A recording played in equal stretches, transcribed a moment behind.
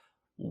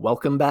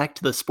Welcome back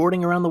to the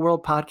Sporting Around the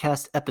World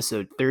podcast,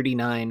 episode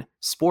 39,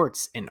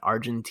 Sports in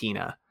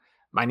Argentina.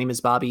 My name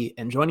is Bobby,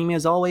 and joining me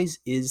as always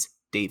is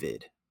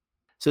David.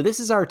 So this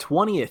is our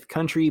 20th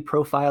country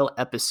profile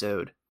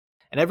episode,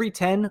 and every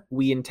 10,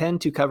 we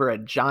intend to cover a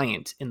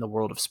giant in the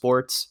world of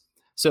sports.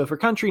 So for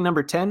country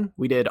number 10,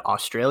 we did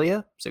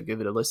Australia, so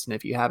give it a listen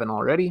if you haven't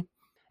already.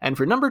 And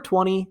for number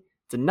 20,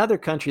 it's another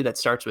country that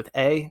starts with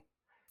A. I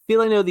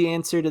feel I know the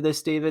answer to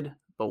this, David.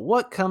 But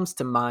what comes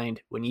to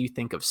mind when you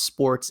think of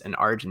sports in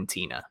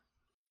Argentina?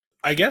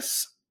 I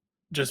guess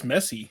just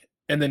Messi.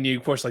 And then you,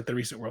 of course, like the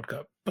recent World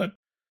Cup. But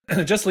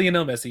just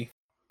Lionel Messi.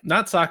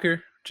 Not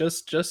soccer,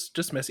 just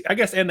Messi. I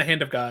guess, and the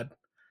hand of God.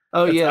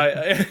 Oh,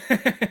 yeah.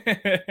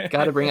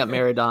 Got to bring up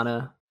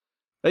Maradona.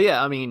 But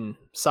yeah, I mean,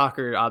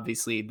 soccer,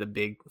 obviously the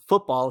big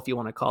football, if you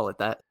want to call it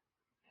that.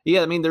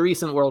 Yeah, I mean, the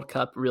recent World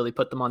Cup really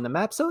put them on the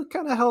map, so it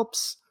kind of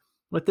helps.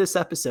 With this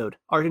episode,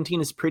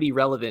 Argentina is pretty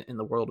relevant in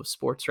the world of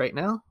sports right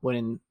now,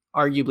 when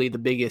arguably the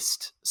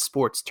biggest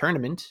sports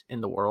tournament in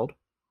the world.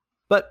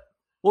 But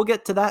we'll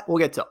get to that. We'll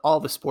get to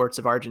all the sports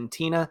of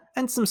Argentina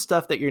and some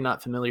stuff that you're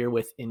not familiar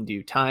with in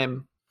due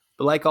time.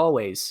 But like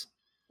always,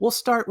 we'll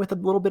start with a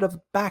little bit of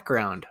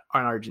background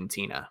on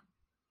Argentina.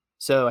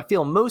 So I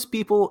feel most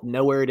people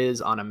know where it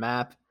is on a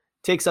map. It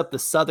takes up the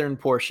southern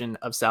portion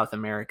of South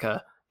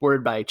America,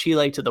 bordered by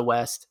Chile to the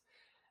west,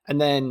 and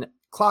then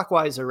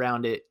clockwise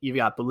around it, you've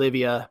got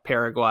Bolivia,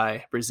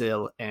 Paraguay,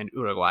 Brazil, and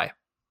Uruguay.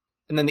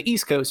 And then the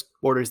East Coast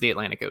borders the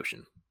Atlantic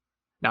Ocean.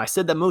 Now, I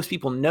said that most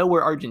people know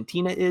where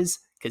Argentina is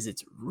because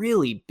it's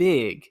really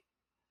big.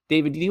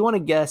 David, do you want to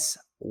guess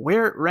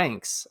where it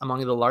ranks among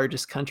the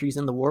largest countries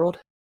in the world?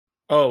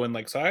 Oh, in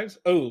like size?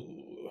 Oh.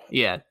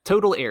 Yeah,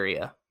 total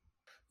area.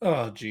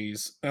 Oh,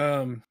 geez.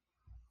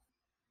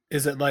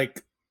 Is it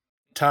like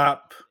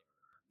top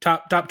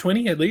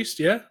 20 at least?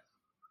 Yeah.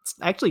 It's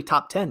actually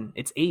top 10.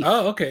 It's 8th.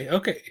 Oh,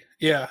 okay.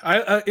 Yeah,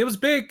 it was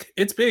big.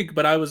 It's big,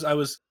 but I was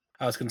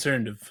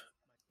concerned of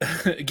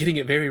getting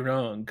it very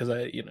wrong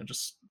because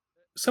just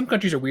some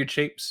countries are weird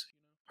shapes.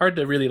 Hard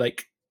to really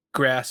like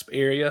grasp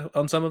area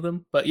on some of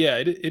them. But yeah,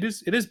 it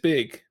is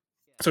big.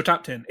 So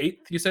top 10, 8th,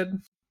 you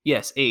said?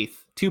 Yes,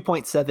 8th.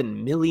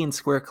 2.7 million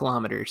square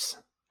kilometers.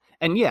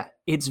 And yeah,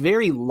 it's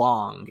very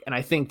long, and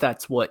I think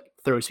that's what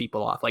throws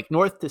people off. Like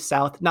north to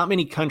south, not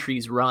many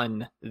countries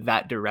run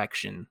that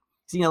direction.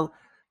 So,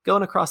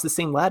 going across the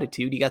same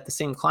latitude, you got the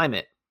same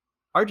climate.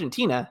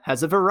 Argentina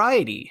has a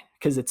variety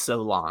because it's so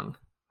long.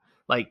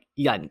 Like,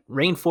 you got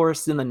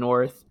rainforests in the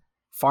north,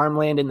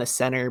 farmland in the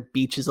center,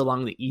 beaches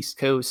along the east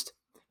coast.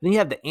 Then you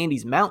have the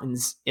Andes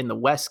Mountains in the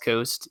west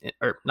coast,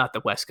 or not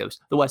the west coast,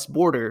 the west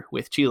border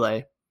with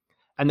Chile.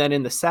 And then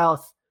in the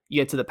south,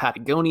 you get to the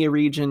Patagonia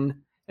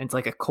region, and it's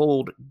like a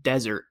cold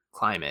desert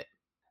climate.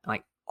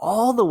 Like,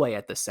 all the way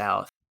at the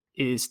south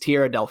is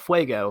Tierra del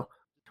Fuego,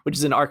 which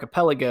is an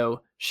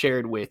archipelago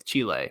shared with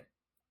Chile.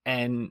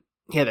 And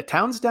yeah, the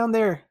towns down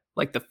there,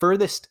 like the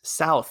furthest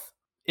south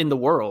in the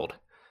world.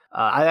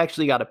 I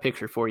actually got a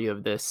picture for you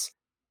of this.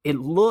 It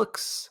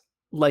looks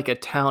like a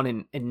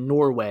town in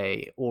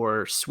Norway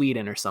or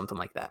Sweden or something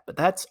like that, but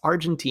that's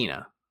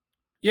Argentina.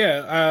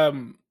 Yeah,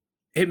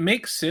 it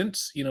makes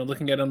sense,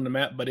 looking at it on the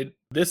map, but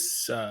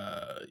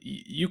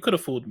you could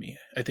have fooled me.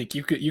 I think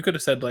you could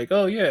have said like,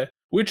 oh yeah,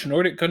 which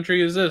Nordic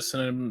country is this?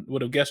 And I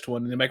would have guessed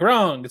one, and they're like,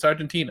 wrong, it's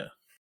Argentina.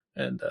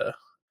 And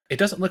it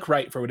doesn't look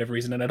right for whatever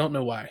reason, and I don't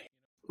know why.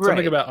 Something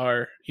Right. About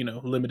our,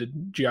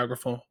 limited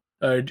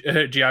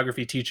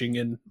geography teaching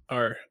in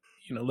our,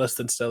 less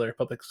than stellar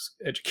public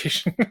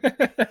education.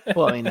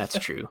 Well, I mean, that's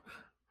true.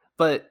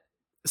 But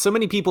so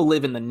many people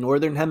live in the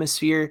northern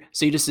hemisphere,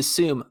 so you just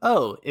assume,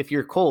 oh, if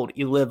you're cold,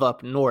 you live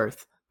up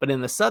north. But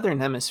in the southern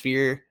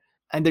hemisphere,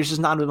 and there's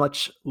just not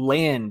much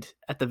land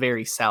at the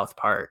very south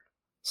part.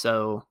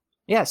 So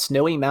yeah,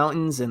 snowy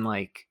mountains, and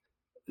like,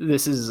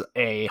 this is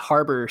a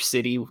harbor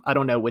city. I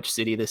don't know which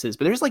city this is,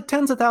 but there's like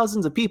tens of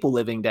thousands of people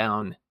living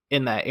down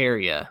in that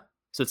area.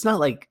 So it's not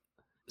like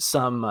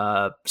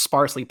some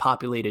sparsely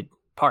populated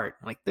part.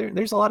 Like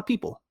there's a lot of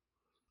people.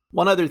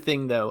 One other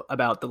thing though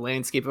about the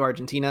landscape of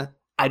Argentina,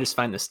 I just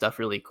find this stuff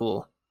really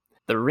cool.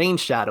 The rain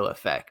shadow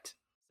effect.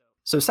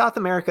 So South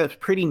America is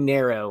pretty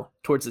narrow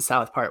towards the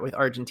south part with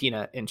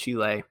Argentina and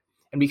Chile.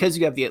 And because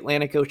you have the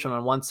Atlantic Ocean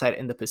on one side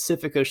and the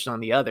Pacific Ocean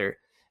on the other,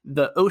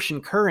 the ocean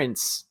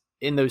currents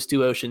in those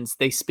two oceans,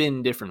 they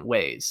spin different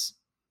ways.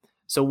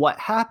 So what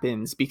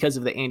happens because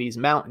of the Andes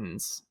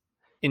Mountains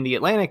in the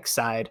Atlantic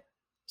side,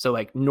 so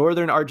like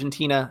northern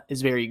Argentina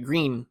is very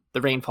green, the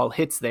rainfall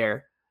hits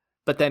there,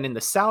 but then in the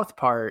south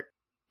part,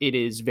 it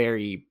is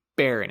very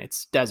barren,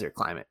 it's desert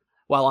climate.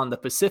 While on the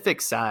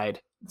Pacific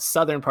side, the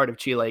southern part of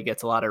Chile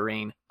gets a lot of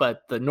rain,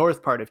 but the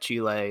north part of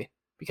Chile,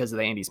 because of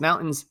the Andes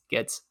Mountains,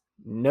 gets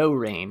no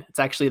rain. It's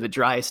actually the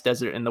driest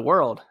desert in the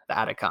world, the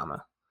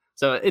Atacama.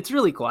 So it's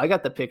really cool. I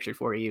got the picture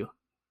for you.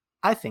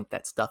 I think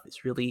that stuff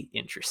is really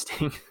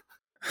interesting.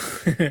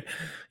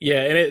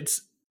 Yeah, and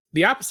it's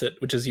the opposite,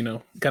 which is,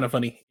 kind of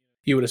funny.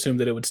 You would assume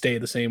that it would stay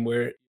the same,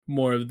 where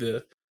more of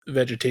the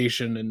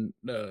vegetation and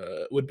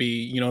would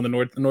be, on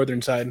the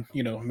northern side,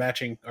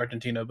 matching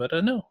Argentina. But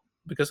no,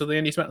 because of the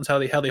Andes Mountains, how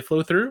they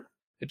flow through.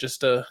 It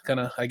just kind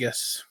of, I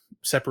guess,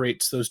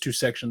 separates those two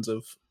sections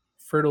of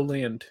fertile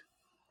land.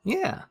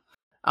 Yeah.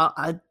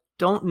 I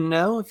don't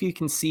know if you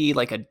can see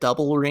like a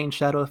double rain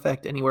shadow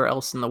effect anywhere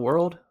else in the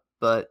world,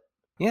 but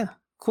yeah,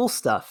 cool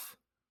stuff.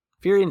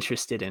 If you're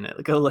interested in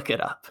it, go look it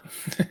up.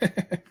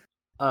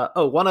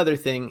 One other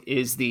thing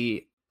is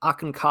the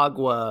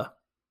Aconcagua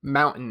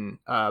mountain.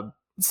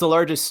 It's the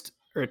largest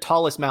or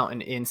tallest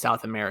mountain in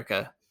South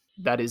America.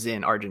 That is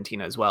in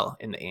Argentina as well,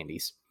 in the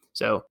Andes.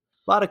 So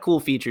a lot of cool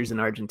features in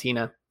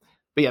Argentina.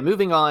 But yeah,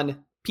 moving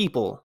on,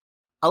 people.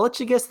 I'll let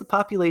you guess the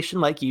population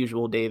like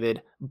usual,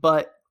 David,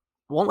 but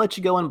won't let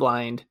you go in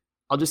blind.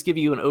 I'll just give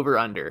you an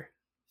over-under.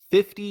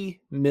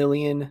 50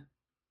 million.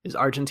 Is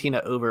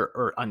Argentina over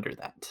or under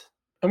that?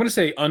 I'm going to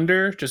say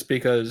under, just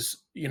because,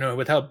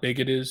 with how big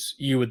it is,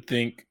 you would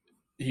think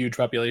huge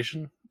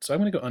population. So I'm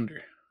going to go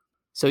under.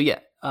 So yeah,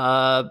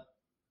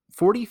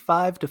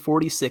 45 to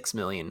 46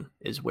 million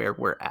is where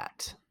we're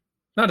at.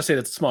 Not to say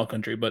that's a small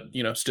country, but,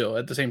 still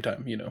at the same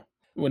time,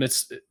 when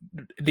it's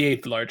the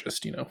eighth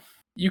largest,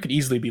 you could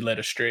easily be led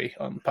astray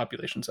on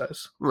population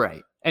size.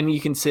 Right. And you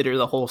consider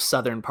the whole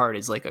southern part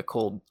is like a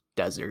cold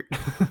desert.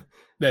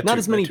 Not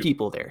as many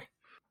people there.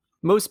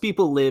 Most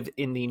people live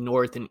in the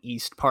north and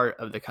east part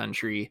of the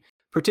country,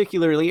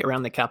 particularly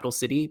around the capital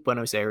city,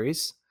 Buenos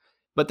Aires.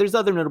 But there's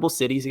other notable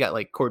cities. You got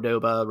like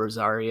Cordoba,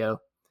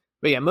 Rosario.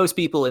 But yeah, most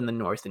people in the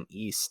north and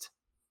east.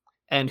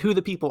 And who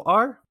the people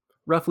are?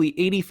 Roughly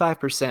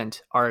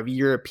 85% are of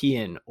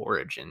European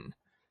origin.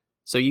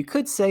 So you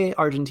could say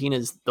Argentina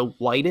is the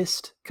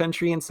whitest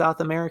country in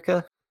South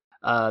America.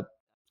 I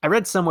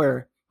read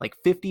somewhere like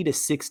 50 to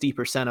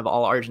 60% of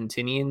all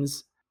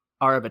Argentinians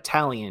are of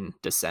Italian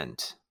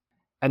descent.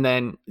 And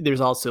then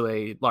there's also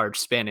a large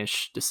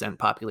Spanish descent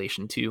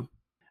population too.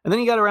 And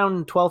then you got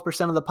around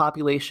 12% of the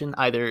population,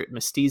 either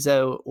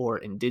mestizo or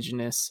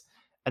indigenous,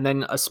 and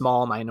then a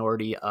small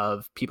minority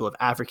of people of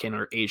African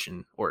or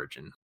Asian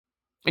origin.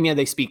 And yeah,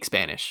 they speak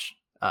Spanish,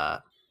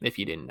 if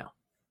you didn't know.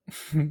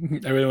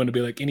 I really want to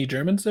be like, any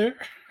Germans there?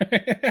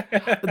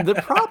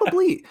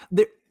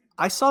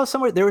 I saw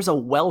somewhere there was a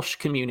Welsh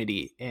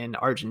community in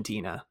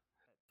Argentina.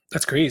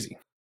 That's crazy.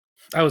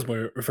 I was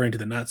more referring to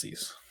the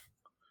Nazis.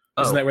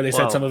 Isn't that where they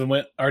said some of them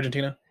went?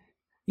 Argentina?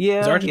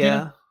 Yeah. Is it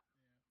Argentina?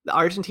 Yeah.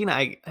 Argentina,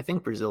 I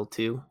think Brazil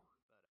too.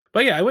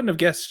 But yeah, I wouldn't have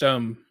guessed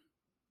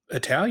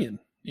Italian,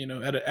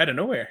 out of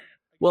nowhere.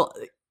 Well,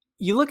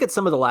 you look at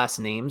some of the last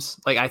names,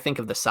 like I think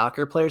of the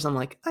soccer players, I'm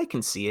like, I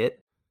can see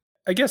it.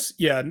 I guess,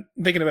 yeah,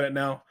 thinking about it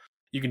now,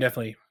 you can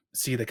definitely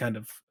see the kind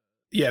of,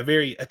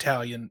 very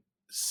Italian,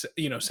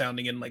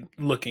 sounding and like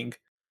looking.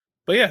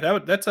 But yeah,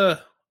 that's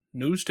a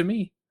news to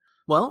me.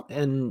 Well,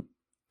 and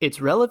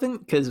it's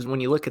relevant because when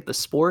you look at the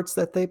sports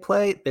that they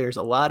play, there's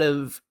a lot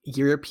of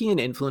European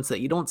influence that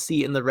you don't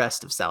see in the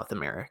rest of South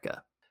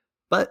America.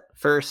 But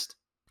first,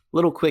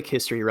 little quick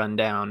history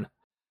rundown.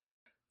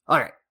 All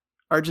right,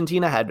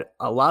 Argentina had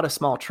a lot of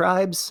small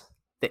tribes.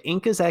 The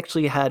Incas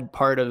actually had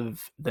part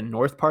of the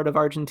north part of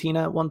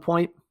Argentina at one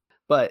point.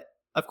 But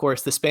of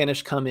course, the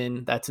Spanish come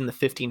in, that's in the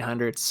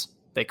 1500s.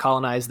 They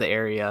colonize the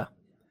area.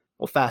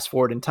 Well, fast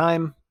forward in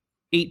time,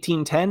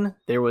 1810,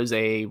 there was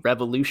a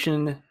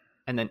revolution,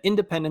 and then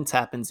independence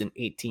happens in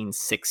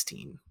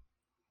 1816.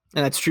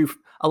 And that's true.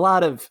 A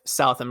lot of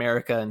South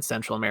America and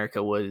Central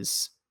America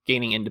was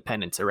gaining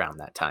independence around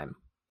that time.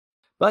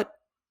 But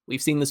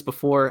we've seen this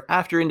before.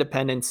 After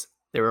independence,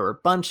 there were a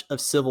bunch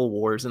of civil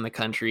wars in the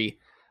country.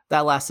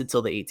 That lasted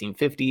till the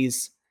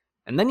 1850s.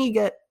 And then you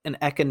get an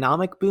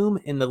economic boom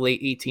in the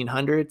late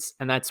 1800s,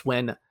 and that's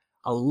when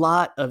a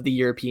lot of the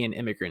European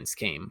immigrants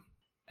came.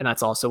 And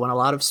that's also when a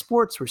lot of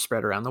sports were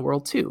spread around the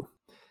world too.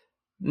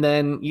 And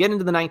then you get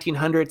into the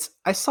 1900s,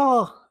 I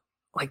saw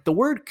like the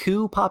word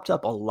coup popped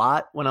up a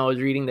lot when I was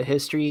reading the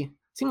history.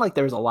 It seemed like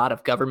there was a lot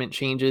of government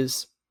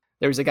changes.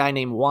 There was a guy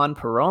named Juan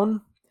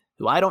Perón,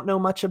 who I don't know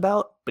much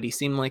about, but he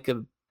seemed like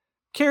a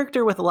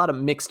character with a lot of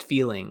mixed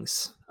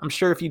feelings. I'm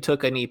sure if you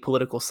took any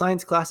political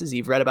science classes,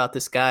 you've read about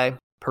this guy.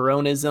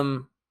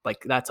 Peronism,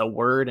 like that's a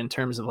word in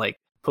terms of like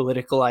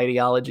political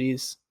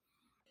ideologies.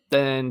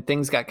 Then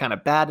things got kind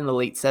of bad in the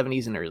late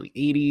 70s and early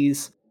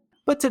 80s.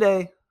 But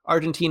today,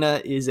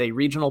 Argentina is a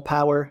regional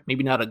power,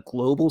 maybe not a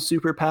global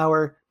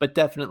superpower, but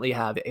definitely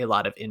have a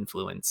lot of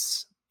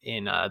influence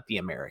in the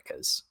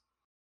Americas.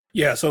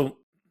 Yeah, so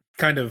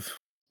kind of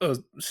a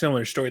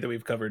similar story that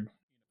we've covered.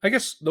 I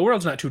guess the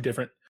world's not too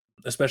different,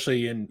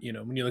 especially in,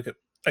 when you look at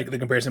like the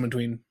comparison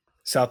between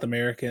South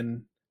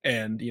American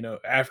and,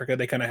 Africa,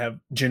 they kind of have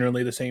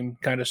generally the same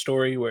kind of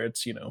story where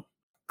it's,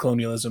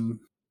 colonialism,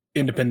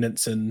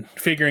 independence, and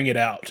figuring it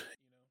out.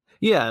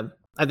 Yeah,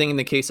 I think in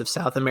the case of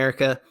South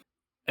America,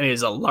 it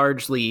is a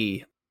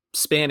largely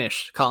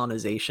Spanish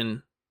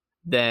colonization.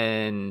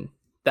 Then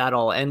that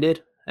all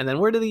ended. And then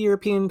where do the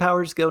European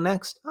powers go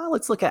next? Oh,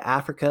 let's look at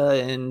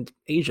Africa and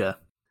Asia.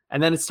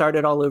 And then it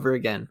started all over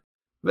again.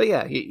 But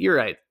yeah, you're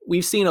right.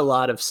 We've seen a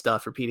lot of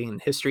stuff repeating in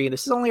history.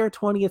 This is only our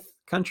 20th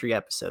country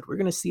episode. We're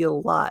going to see a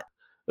lot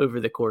over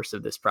the course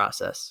of this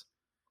process.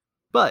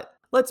 But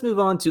let's move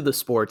on to the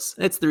sports.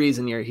 It's the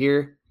reason you're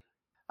here.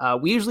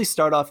 We usually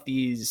start off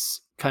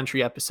these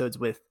country episodes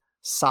with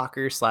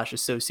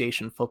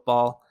soccer/association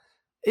football.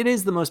 It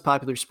is the most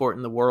popular sport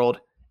in the world.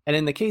 And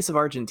in the case of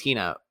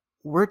Argentina,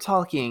 we're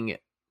talking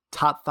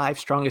top 5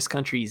 strongest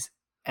countries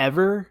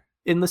ever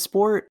in the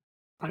sport.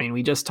 I mean,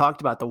 we just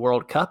talked about the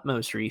World Cup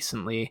most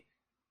recently.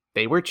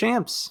 They were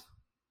champs.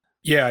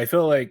 Yeah, I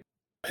feel like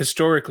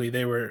historically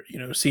they were,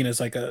 seen as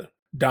like a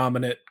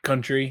dominant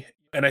country.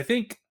 And I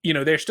think,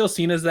 they're still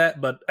seen as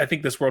that, but I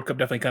think this World Cup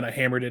definitely kind of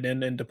hammered it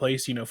into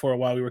place. For a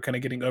while we were kind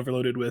of getting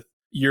overloaded with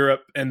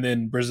Europe and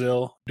then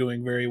Brazil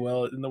doing very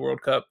well in the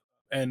World Cup.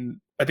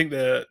 And I think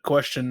the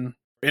question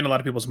in a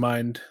lot of people's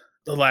mind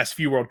the last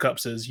few World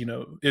Cups is,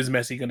 is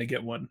Messi going to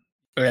get one?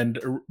 And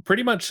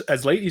pretty much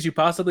as late as you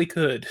possibly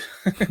could.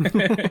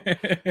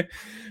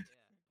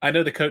 I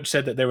know the coach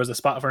said that there was a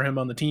spot for him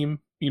on the team,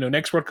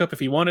 next World Cup if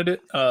he wanted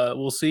it.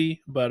 We'll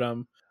see. But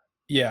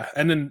yeah.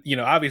 And then,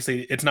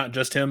 obviously it's not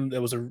just him.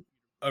 There was a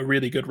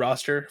really good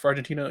roster for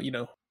Argentina.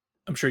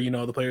 I'm sure you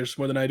know the players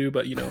more than I do,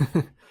 but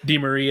Di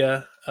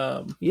Maria.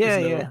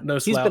 Yeah. No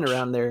he's slouch. been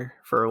around there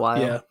for a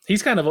while. Yeah.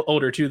 He's kind of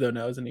older too, though,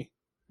 now, isn't he?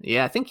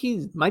 Yeah, I think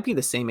he might be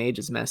the same age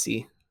as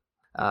Messi.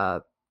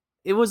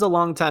 It was a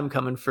long time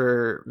coming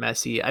for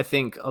Messi. I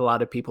think a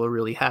lot of people are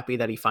really happy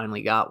that he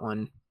finally got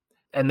one.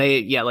 And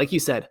like you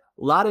said,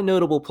 a lot of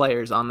notable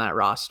players on that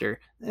roster.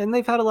 And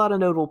they've had a lot of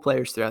notable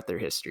players throughout their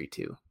history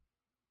too.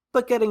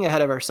 But getting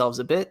ahead of ourselves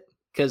a bit,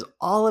 because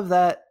all of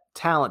that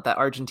talent that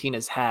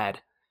Argentina's had,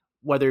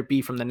 whether it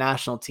be from the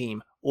national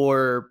team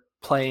or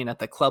playing at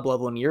the club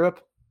level in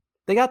Europe,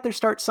 they got their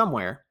start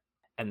somewhere.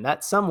 And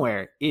that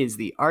somewhere is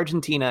the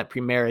Argentina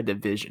Primera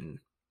Division.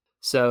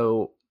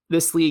 So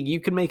this league, you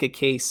can make a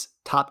case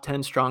top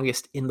 10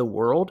 strongest in the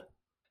world,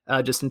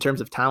 just in terms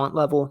of talent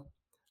level.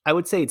 I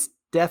would say it's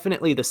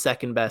definitely the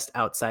second best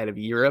outside of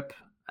Europe,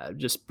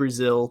 just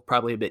Brazil,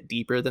 probably a bit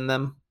deeper than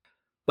them.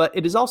 But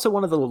it is also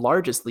one of the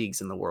largest leagues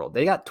in the world.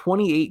 They got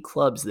 28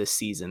 clubs this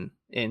season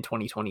in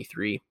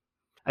 2023.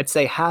 I'd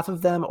say half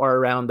of them are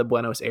around the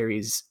Buenos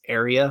Aires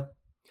area.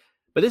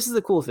 But this is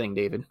the cool thing,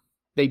 David.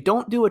 They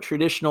don't do a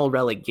traditional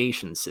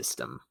relegation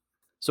system.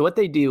 So what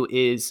they do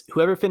is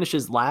whoever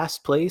finishes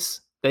last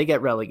place, they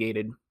get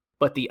relegated.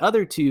 But the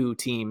other 2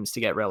 teams to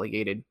get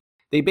relegated,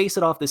 they base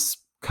it off this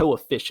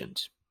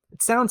coefficient.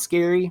 It sounds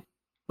scary,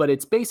 but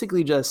it's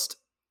basically just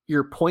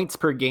your points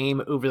per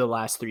game over the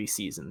last 3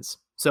 seasons.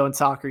 So in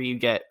soccer, you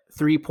get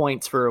 3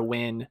 points for a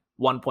win,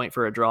 1 point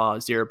for a draw,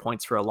 0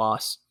 points for a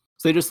loss.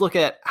 So they just look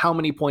at how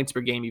many points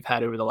per game you've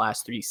had over the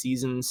last 3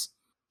 seasons.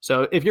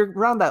 So if you're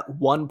around that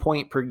 1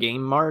 point per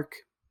game mark,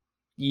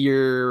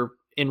 you're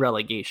in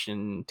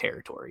relegation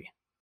territory.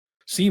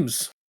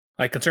 Seems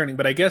like concerning,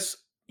 but I guess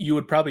you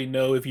would probably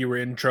know if you were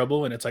in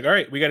trouble and it's like, all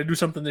right, we got to do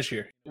something this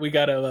year. We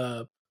got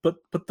to put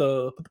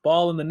the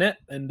ball in the net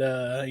and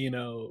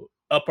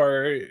up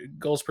our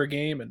goals per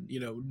game and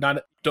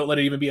don't let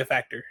it even be a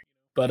factor.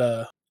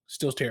 But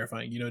still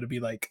terrifying, to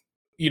be like,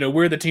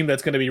 we're the team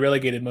that's going to be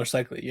relegated most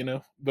likely,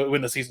 but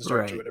when the season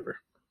starts or whatever.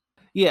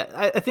 Yeah,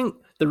 I think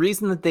the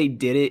reason that they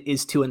did it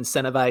is to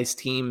incentivize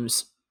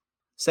teams.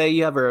 Say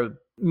you have a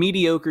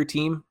mediocre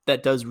team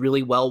that does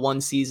really well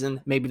one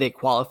season, maybe they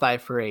qualify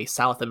for a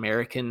South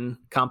American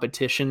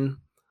competition.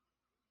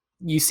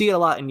 You see it a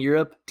lot in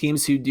Europe,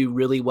 teams who do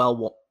really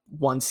well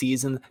one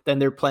season, then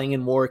they're playing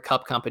in more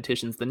cup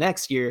competitions the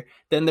next year,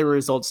 then their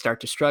results start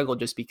to struggle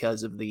just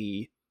because of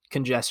the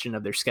congestion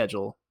of their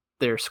schedule.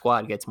 Their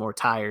squad gets more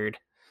tired,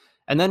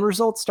 and then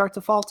results start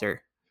to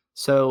falter.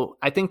 So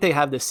I think they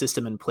have this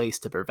system in place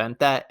to prevent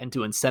that and to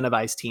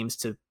incentivize teams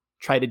to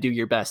try to do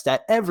your best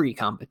at every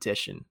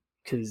competition.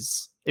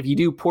 Because if you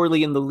do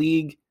poorly in the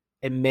league,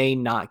 it may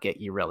not get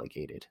you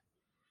relegated.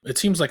 It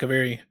seems like a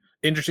very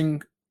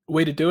interesting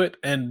way to do it.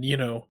 And,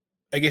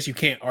 I guess you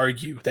can't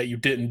argue that you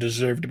didn't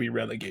deserve to be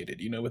relegated,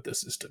 with the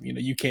system.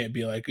 You can't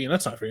be like,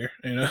 that's not fair,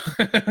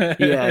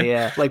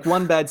 Yeah. Like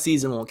one bad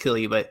season won't kill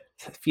you, but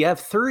if you have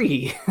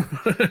 3,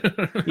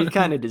 you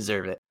kind of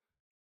deserve it.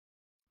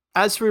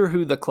 As for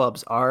who the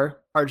clubs are,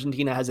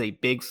 Argentina has a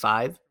big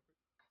 5.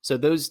 So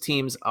those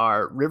teams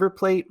are River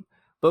Plate,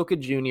 Boca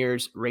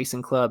Juniors,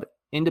 Racing Club,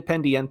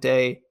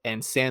 Independiente,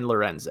 and San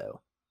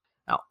Lorenzo.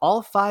 Now,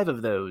 all 5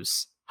 of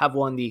those have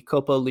won the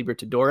Copa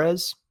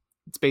Libertadores.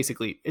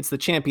 It's the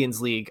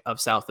Champions League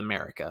of South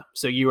America.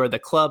 So you are the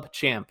club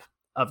champ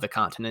of the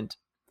continent.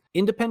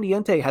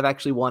 Independiente have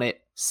actually won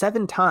it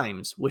 7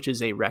 times, which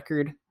is a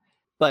record,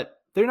 but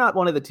they're not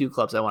one of the 2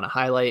 clubs I want to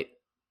highlight.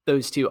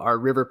 Those 2 are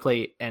River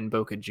Plate and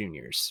Boca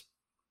Juniors.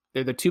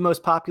 They're the 2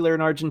 most popular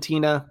in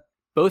Argentina,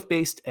 both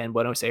based in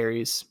Buenos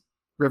Aires.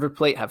 River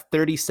Plate have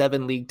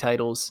 37 league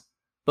titles.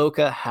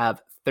 Boca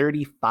have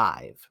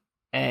 35.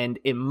 And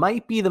it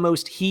might be the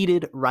most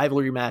heated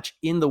rivalry match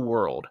in the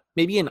world,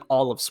 maybe in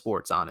all of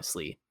sports,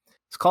 honestly.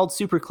 It's called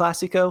Super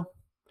Clasico,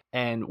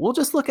 and we'll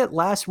just look at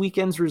last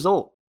weekend's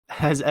result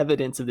as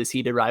evidence of this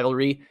heated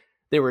rivalry.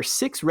 There were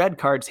 6 red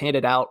cards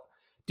handed out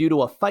due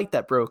to a fight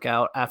that broke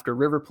out after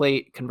River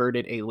Plate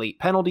converted a late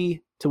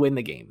penalty to win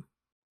the game.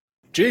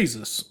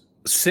 Jesus.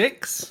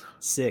 6?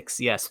 6,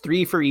 yes.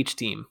 3 for each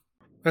team.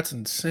 That's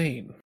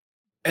insane.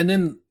 And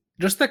then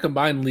just the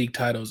combined league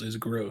titles is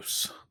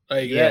gross.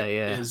 Like Yeah, that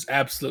yeah. is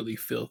absolutely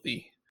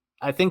filthy.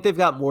 I think they've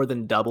got more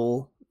than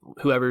double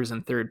whoever's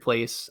in third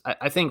place.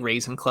 I think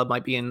Raisin Club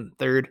might be in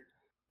third.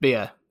 But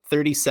yeah,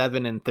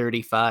 37 and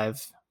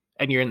 35,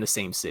 and you're in the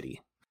same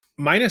city.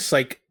 Minus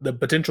like the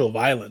potential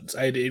violence.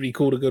 It'd be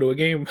cool to go to a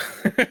game.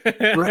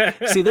 Right.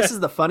 See, this is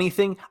the funny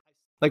thing.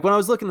 Like when I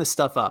was looking this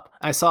stuff up,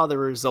 I saw the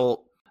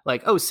result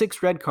like, oh,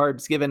 6 red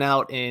cards given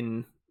out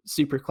in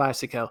Super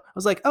Classico. I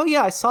was like, oh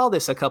yeah, I saw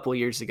this a couple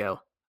years ago.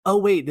 Oh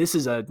wait, this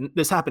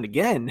happened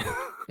again.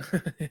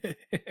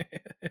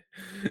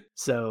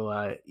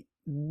 So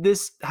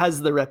this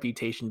has the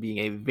reputation being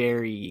a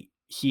very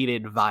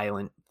heated,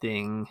 violent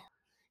thing.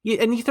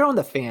 Yeah, and you throw in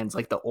the fans,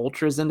 like the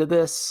ultras, into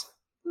this.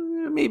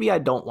 Maybe I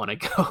don't want to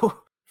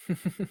go.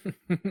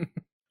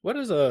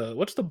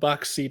 What's the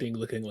box seating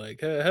looking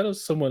like? How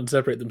does someone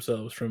separate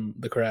themselves from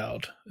the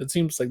crowd? It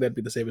seems like that'd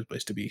be the safest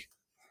place to be.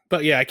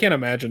 But yeah, I can't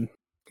imagine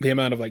the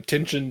amount of like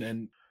tension,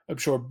 and I'm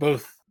sure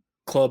both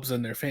clubs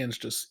and their fans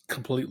just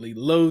completely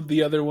loathe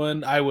the other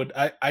one. I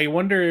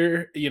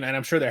wonder, and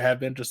I'm sure there have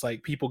been just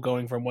like people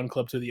going from one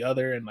club to the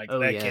other, and like Oh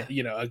that yeah,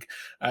 can't,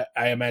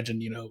 I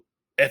imagine,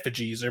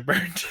 effigies are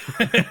burnt,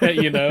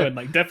 and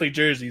like definitely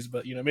jerseys,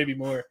 but maybe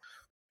more.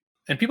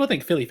 And people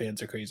think Philly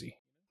fans are crazy.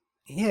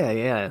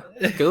 yeah.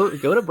 Go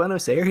to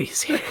Buenos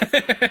Aires.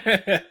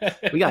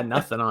 We got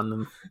nothing on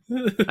them.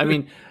 I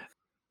mean,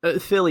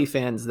 Philly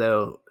fans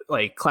though,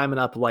 like climbing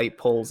up light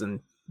poles and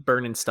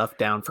burning stuff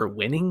down for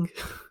winning.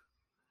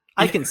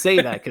 I can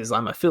say that because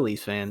I'm a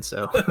Phillies fan.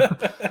 So,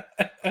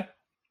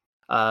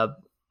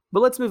 but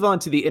let's move on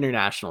to the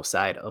international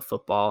side of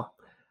football.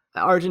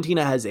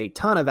 Argentina has a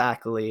ton of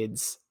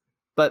accolades,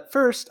 but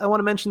first I want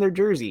to mention their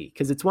jersey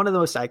because it's one of the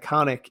most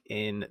iconic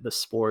in the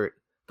sport.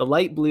 The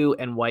light blue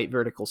and white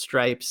vertical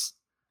stripes.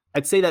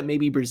 I'd say that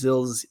maybe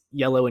Brazil's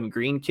yellow and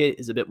green kit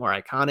is a bit more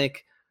iconic,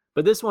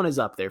 but this one is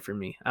up there for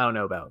me. I don't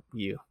know about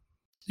you.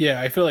 Yeah,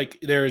 I feel like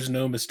there is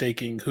no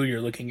mistaking who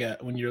you're looking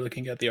at when you're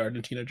looking at the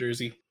Argentina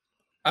jersey.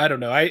 I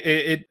don't know.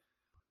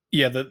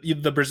 Yeah,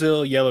 the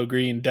Brazil yellow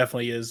green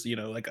definitely is,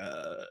 like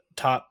a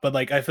top, but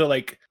like I feel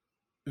like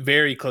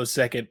very close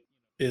second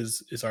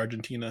is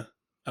Argentina.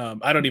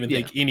 I don't even Yeah.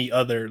 think any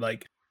other,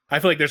 like I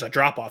feel like there's a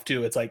drop off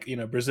too. It's like,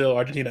 Brazil,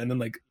 Argentina, and then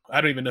like I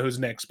don't even know who's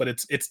next, but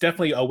it's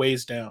definitely a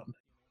ways down.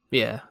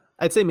 Yeah.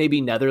 I'd say maybe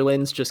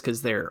Netherlands just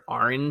because they're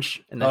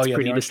orange and that's Oh yeah, the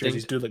pretty orange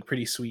jerseys distinct. do look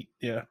pretty sweet.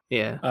 Yeah.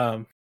 Yeah.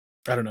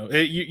 I don't know.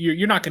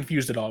 You're not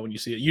confused at all when you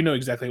see it. You know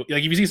exactly.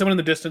 Like if you see someone in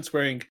the distance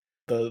wearing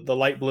the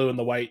light blue and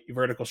the white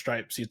vertical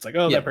stripes, it's like,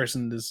 oh, Yeah. that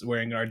person is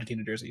wearing an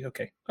Argentina jersey.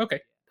 Okay.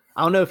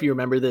 I don't know if you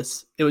remember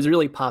this. It was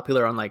really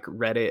popular on like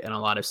Reddit and a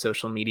lot of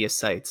social media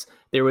sites.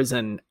 There was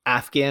an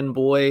Afghan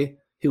boy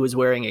who was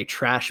wearing a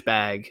trash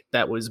bag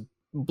that was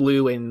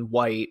blue and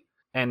white,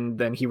 and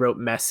then he wrote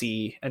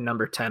Messi and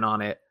number 10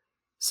 on it.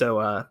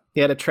 So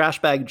he had a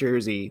trash bag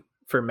jersey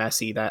for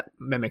Messi that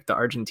mimicked the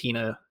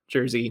Argentina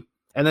jersey.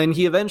 And then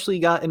he eventually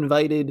got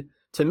invited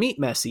to meet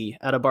Messi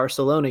at a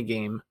Barcelona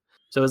game.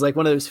 So it was like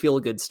one of those feel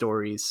good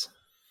stories.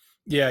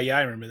 Yeah,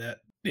 I remember that.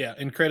 Yeah,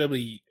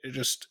 incredibly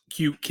just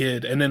cute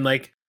kid. And then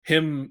like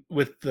him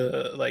with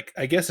the like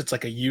I guess it's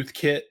like a youth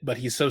kit, but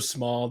he's so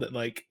small that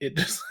like it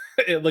just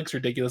it looks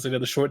ridiculous.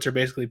 The shorts are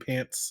basically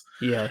pants.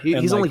 Yeah, And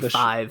he's like only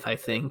 5, I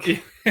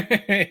think.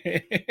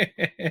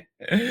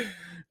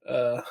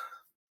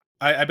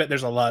 I bet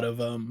there's a lot of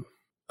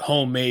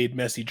homemade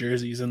Messi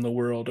jerseys in the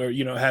world, or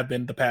have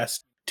been the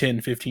past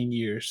 10-15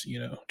 years,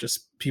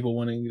 just people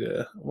wanting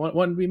to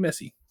be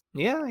Messi.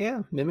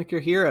 Yeah, mimic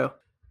your hero.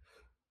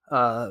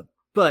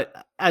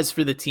 But as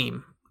for the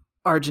team,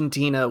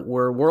 Argentina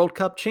were World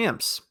Cup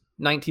champs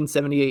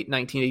 1978,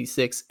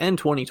 1986, and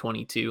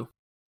 2022.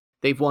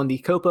 They've won the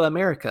Copa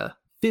America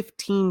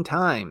 15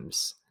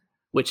 times,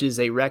 which is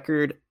a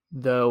record,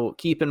 though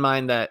keep in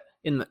mind that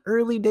in the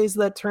early days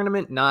of that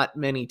tournament, not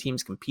many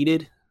teams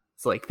competed.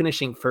 It's like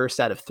finishing first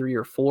out of 3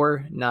 or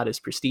 4, not as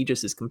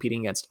prestigious as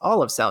competing against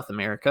all of South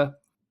America.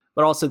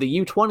 But also the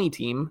U20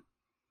 team,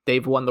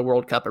 they've won the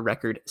World Cup a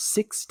record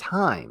 6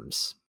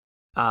 times.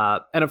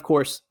 And of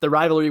course, the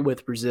rivalry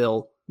with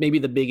Brazil, maybe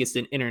the biggest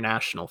in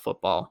international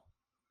football.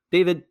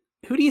 David,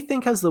 who do you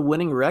think has the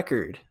winning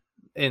record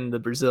in the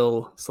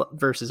Brazil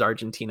versus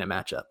Argentina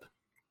matchup?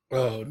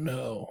 Oh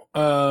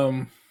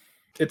no.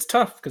 It's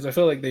tough because I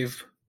feel like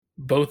they've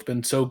both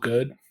been so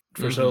good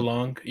for so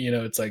long.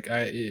 It's like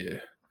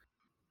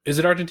is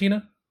it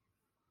Argentina?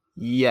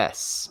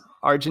 Yes.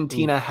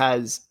 Argentina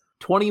has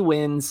 20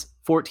 wins,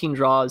 14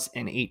 draws,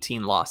 and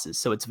 18 losses.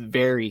 So it's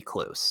very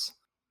close.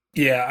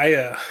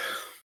 Yeah,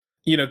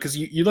 because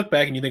you look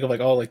back and you think of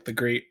like all like the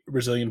great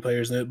Brazilian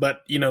players,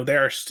 but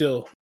there are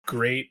still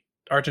great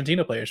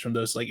Argentina players from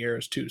those like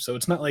eras too. So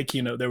it's not like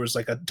there was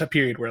like a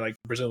period where like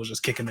Brazil was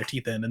just kicking their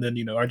teeth in, and then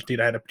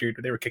Argentina had a period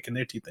where they were kicking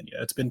their teeth in.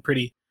 It's been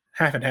pretty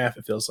half and half.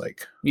 It feels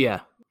like.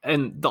 Yeah,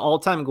 and the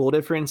all-time goal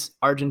difference,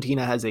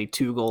 Argentina has a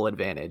 2-goal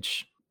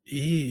advantage.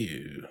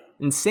 Ew,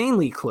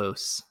 insanely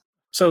close.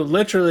 So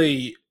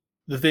literally,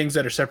 the things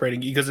that are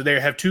separating, because they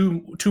have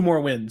two more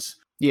wins.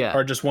 Yeah,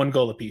 are just 1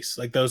 goal apiece.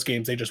 Like those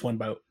games, they just won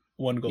by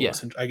one goal, Yeah.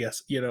 I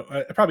guess.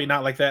 Probably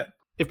not like that.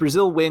 If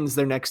Brazil wins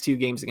their next 2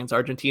 games against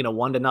Argentina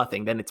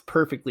 1-0, then it's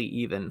perfectly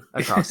even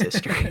across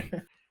history.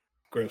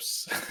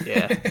 Gross.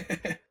 Yeah.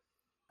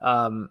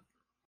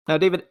 Now,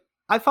 David,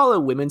 I follow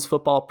women's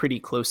football pretty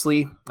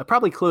closely,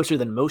 probably closer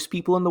than most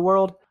people in the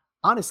world.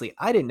 Honestly,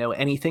 I didn't know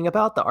anything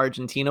about the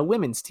Argentina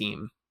women's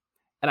team,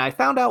 and I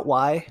found out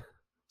why.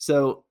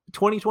 So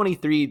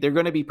 2023, they're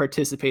going to be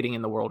participating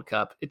in the World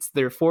Cup. It's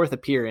their 4th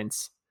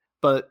appearance.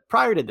 But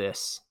prior to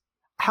this,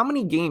 how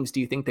many games do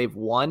you think they've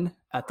won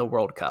at the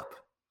World Cup?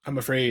 I'm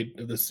afraid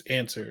of this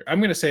answer. I'm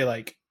going to say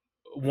like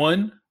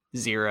 1.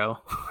 0.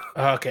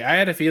 Okay, I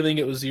had a feeling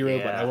it was 0,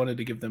 but I Yeah. wanted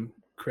to give them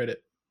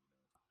credit.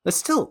 That's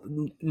still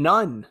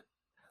none.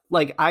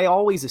 Like, I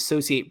always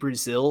associate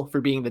Brazil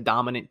for being the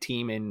dominant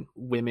team in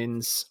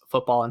women's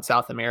football in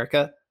South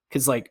America.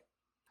 Because, like,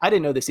 I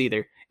didn't know this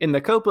either. In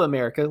the Copa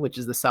America, which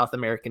is the South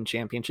American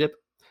Championship,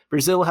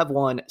 Brazil have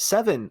won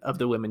 7 of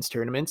the women's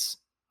tournaments.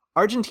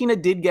 Argentina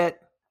did get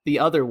the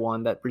other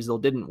one that Brazil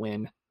didn't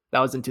win. That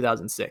was in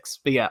 2006.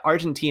 But yeah,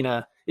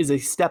 Argentina is a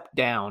step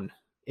down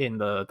in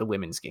the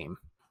women's game.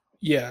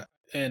 Yeah,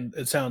 and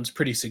it sounds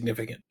pretty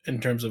significant in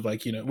terms of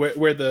like,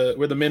 where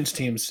the men's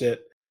teams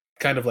sit,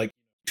 kind of like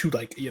 2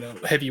 like,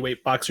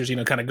 heavyweight boxers,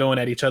 kind of going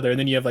at each other, and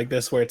then you have like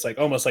this where it's like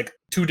almost like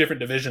 2 different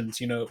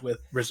divisions, with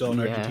Brazil and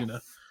Argentina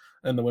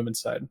and the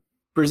women's side.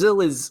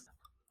 Brazil is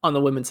on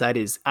the women's side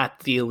is at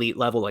the elite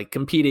level, like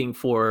competing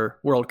for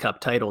World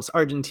Cup titles.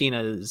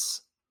 Argentina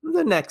is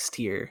the next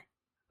tier.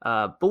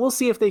 But we'll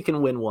see if they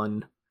can win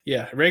one.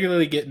 Yeah,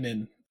 regularly getting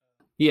in.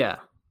 Yeah,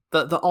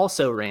 the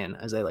also ran,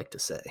 as I like to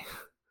say.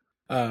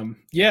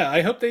 Yeah,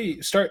 I hope they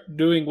start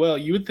doing well.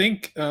 You would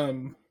think,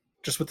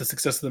 just with the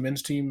success of the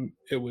men's team,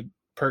 it would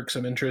perk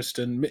some interest,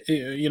 and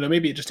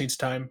maybe it just needs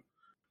time.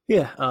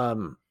 Yeah,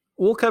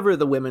 we'll cover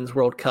the Women's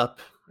World Cup.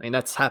 I mean,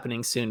 that's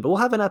happening soon, but we'll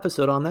have an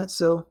episode on that.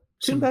 So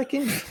tune back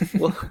in.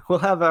 We'll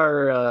have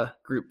our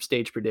group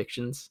stage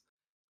predictions.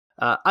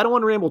 I don't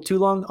want to ramble too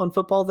long on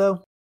football,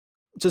 though.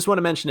 Just want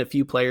to mention a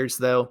few players,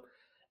 though.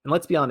 And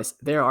let's be honest,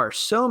 there are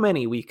so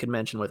many we could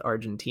mention with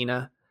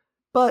Argentina,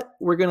 but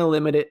we're going to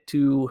limit it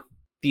to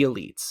the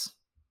elites,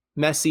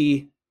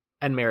 Messi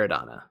and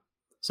Maradona.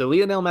 So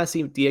Lionel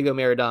Messi, Diego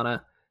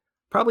Maradona,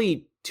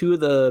 probably 2 of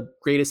the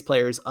greatest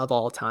players of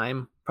all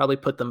time. Probably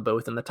put them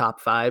both in the top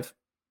 5.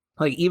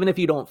 Like, even if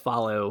you don't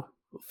follow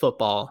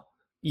football,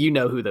 you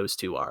know who those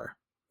 2 are.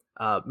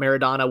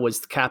 Maradona was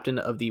the captain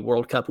of the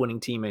World Cup winning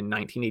team in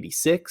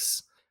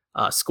 1986,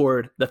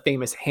 scored the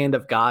famous Hand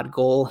of God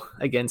goal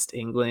against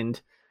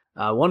England,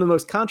 one of the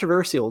most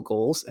controversial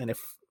goals, and if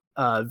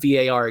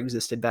VAR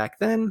existed back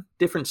then,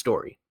 different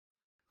story.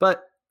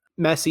 But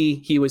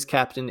Messi, he was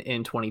captain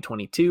in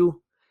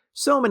 2022.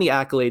 So many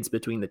accolades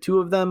between the 2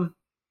 of them.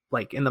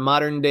 Like in the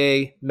modern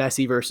day,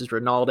 Messi versus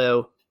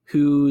Ronaldo,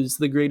 who's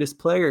the greatest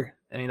player?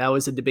 I mean, that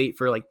was a debate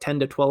for like 10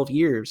 to 12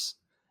 years.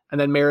 And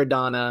then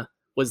Maradona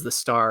was the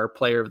star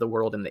player of the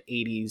world in the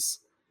 80s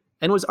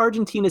and was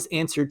Argentina's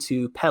answer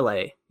to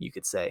Pele, you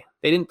could say.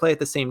 They didn't play at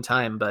the same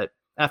time, but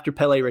after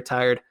Pele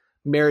retired,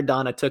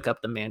 Maradona took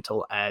up the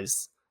mantle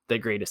as the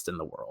greatest in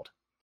the world.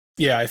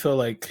 Yeah, I feel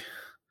like,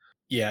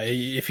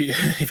 if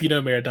you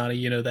know Maradona,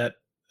 you know that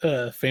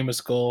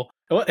famous goal.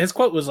 His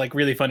quote was like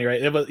really funny,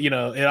 right? It was, it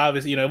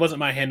obviously, it wasn't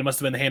my hand. It must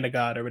have been the hand of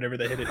God or whatever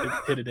that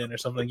hit it in or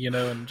something,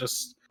 and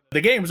just the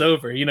game's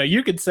over.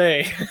 You could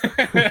say,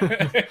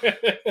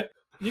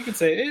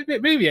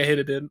 maybe I hit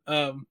it in.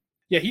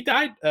 Yeah, he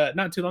died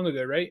not too long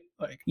ago, right?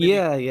 Like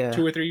yeah,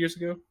 2 or 3 years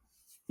ago.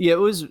 Yeah, it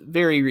was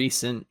very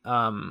recent.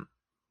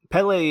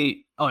 Pele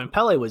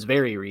was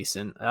very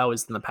recent. That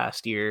was in the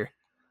past year.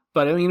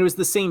 But I mean, it was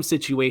the same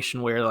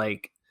situation where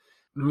like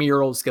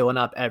murals going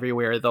up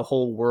everywhere. The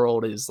whole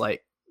world is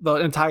like, the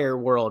entire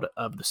world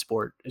of the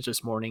sport is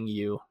just mourning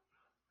you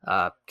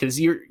because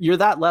you're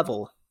that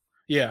level.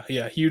 Yeah,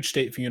 huge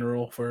state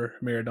funeral for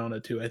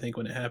Maradona too. I think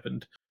when it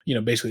happened,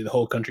 basically the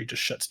whole country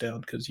just shuts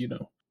down because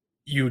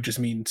you just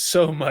mean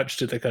so much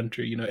to the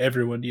country.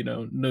 Everyone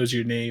knows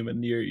your name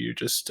and you're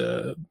just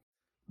the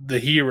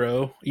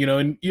hero.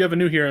 And you have a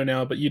new hero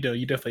now, but you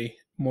definitely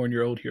mourn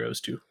your old heroes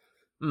too.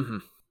 Mm-hmm.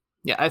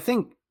 Yeah, I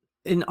think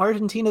in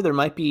Argentina there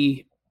might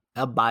be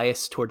a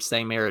bias towards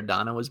saying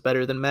Maradona was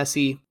better than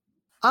Messi.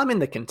 I'm in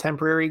the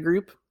contemporary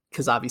group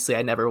because obviously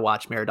I never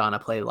watched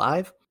Maradona play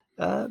live.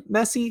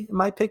 Messi,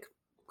 my pick,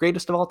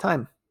 greatest of all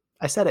time.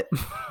 I said it.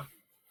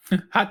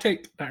 Hot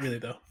take? Not really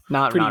though.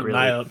 Not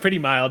really. Pretty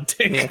mild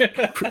take.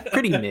 Yeah,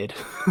 pretty mid.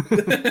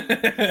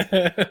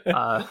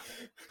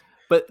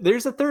 But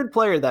there's a third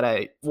player that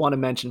I want to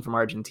mention from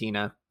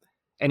Argentina,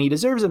 and he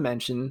deserves a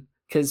mention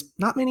because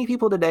not many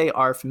people today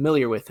are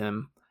familiar with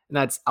him, and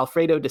that's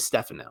Alfredo Di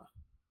Stefano.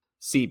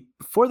 See,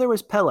 before there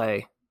was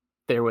Pele,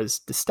 there was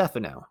Di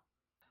Stefano.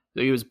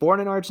 So he was born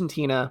in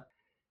Argentina.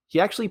 He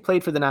actually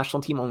played for the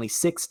national team only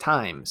 6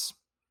 times,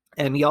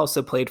 and he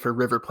also played for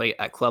River Plate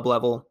at club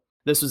level.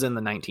 This was in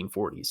the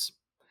 1940s.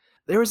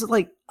 There was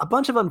like a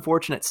bunch of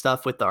unfortunate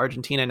stuff with the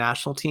Argentina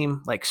national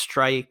team, like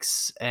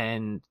strikes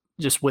and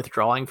just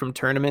withdrawing from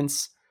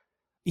tournaments.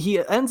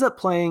 He ends up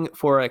playing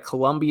for a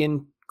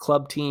Colombian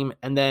club team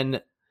and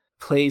then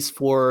plays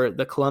for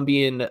the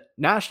Colombian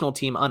national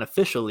team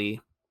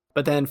unofficially.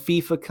 But then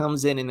FIFA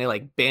comes in and they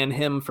like ban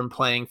him from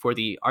playing for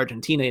the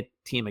Argentina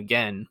team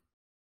again.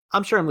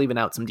 I'm sure I'm leaving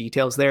out some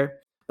details there.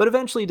 But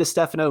eventually Di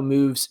Stefano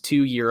moves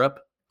to Europe,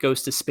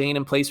 goes to Spain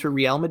and plays for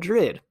Real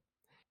Madrid.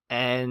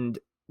 And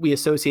we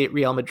associate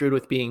Real Madrid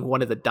with being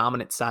one of the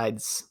dominant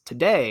sides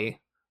today.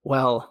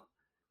 Well,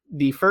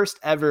 the first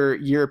ever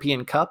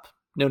European Cup,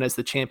 known as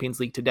the Champions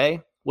League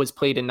today, was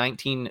played in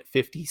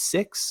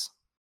 1956,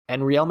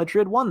 and Real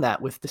Madrid won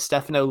that with Di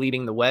Stefano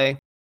leading the way.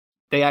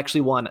 They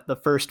actually won the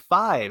first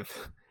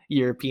 5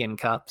 European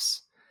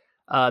Cups.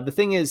 The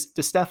thing is,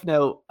 Di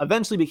Stefano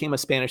eventually became a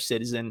Spanish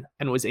citizen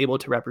and was able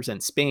to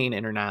represent Spain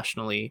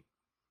internationally,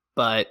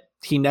 but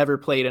he never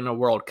played in a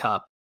World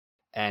Cup.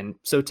 And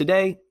so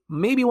today,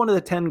 maybe one of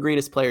the 10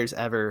 greatest players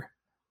ever,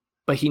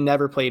 but he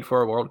never played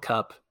for a World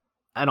Cup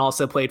and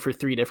also played for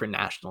 3 different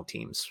national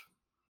teams.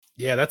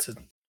 Yeah, that's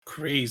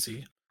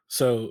crazy.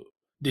 So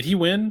did he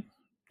win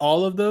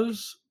all of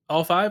those,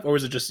 all 5? Or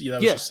was it just,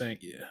 that was just saying,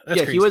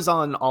 that's crazy. He was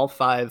on all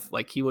 5.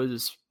 Like he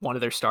was one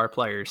of their star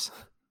players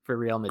for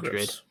Real Madrid.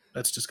 Gross.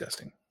 That's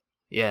disgusting.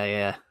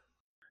 Yeah.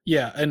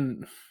 Yeah,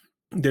 and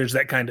there's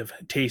that kind of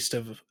taste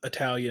of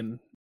Italian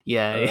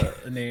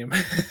name.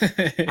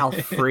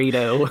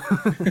 Alfredo.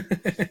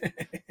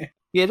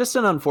 Yeah, just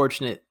an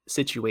unfortunate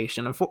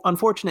situation.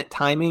 Unfortunate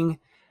timing.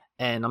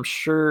 And I'm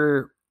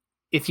sure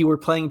if you were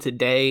playing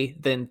today,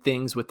 then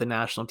things with the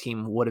national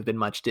team would have been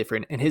much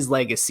different. And his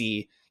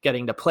legacy,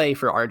 getting to play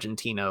for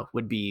Argentina,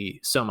 would be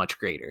so much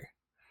greater.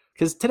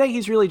 Because today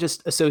he's really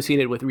just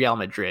associated with Real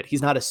Madrid.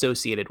 He's not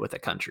associated with a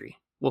country.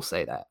 We'll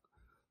say that.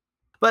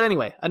 But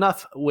anyway,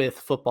 enough with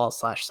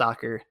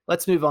football/soccer.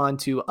 Let's move on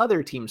to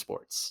other team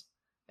sports.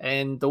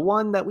 And the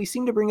one that we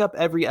seem to bring up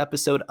every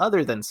episode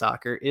other than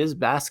soccer is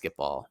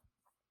basketball.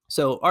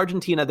 So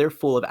Argentina, they're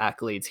full of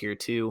accolades here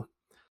too.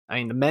 I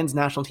mean, the men's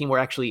national team were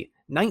actually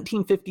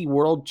 1950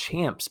 world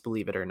champs,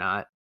 believe it or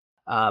not.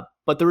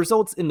 But the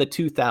results in the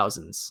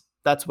 2000s,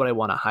 that's what I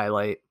want to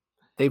highlight.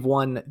 They've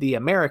won the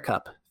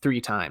AmeriCup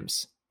 3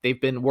 times.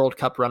 They've been World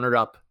Cup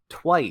runner-up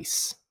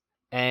twice.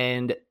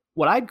 And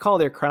what I'd call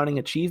their crowning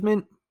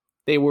achievement,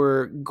 they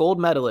were gold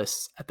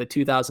medalists at the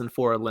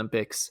 2004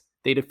 Olympics.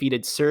 They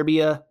defeated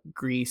Serbia,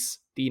 Greece,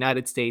 the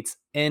United States,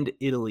 and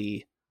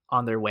Italy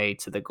on their way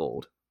to the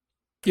gold.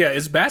 Yeah,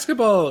 is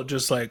basketball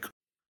just like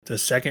the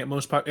second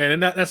most popular?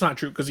 And that's not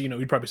true because,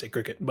 you'd probably say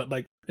cricket. But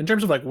like in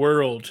terms of like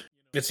world,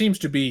 it seems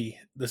to be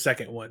the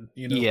second one.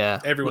 Yeah.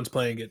 Everyone's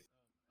playing it.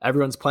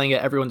 Everyone's playing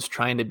it. Everyone's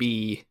trying to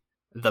be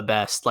the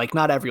best. Like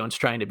not everyone's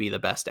trying to be the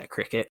best at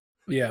cricket.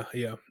 Yeah.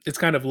 It's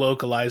kind of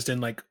localized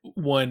in like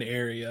one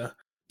area.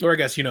 Or I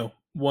guess,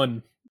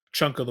 one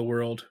chunk of the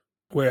world.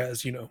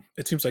 Whereas,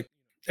 it seems like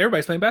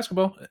everybody's playing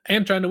basketball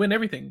and trying to win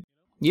everything.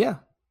 Yeah.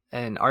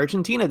 And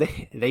Argentina,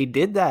 they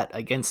did that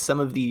against some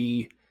of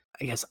the,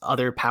 I guess,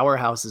 other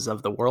powerhouses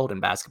of the world in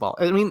basketball.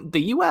 I mean,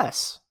 the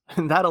U.S.,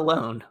 that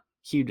alone,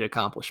 huge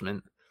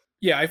accomplishment.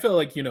 Yeah, I feel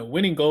like,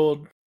 winning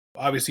gold,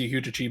 obviously a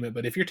huge achievement.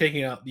 But if you're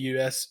taking out the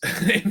U.S.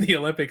 in the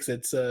Olympics,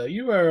 it's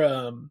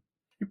you're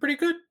pretty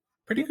good.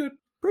 Pretty good.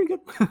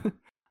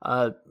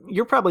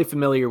 You're probably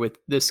familiar with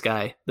this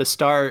guy. The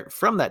star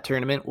from that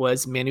tournament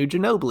was Manu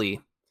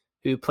Ginobili,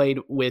 who played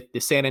with the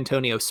San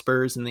Antonio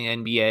Spurs in the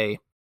NBA,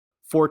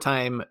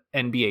 4-time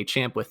NBA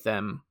champ with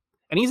them.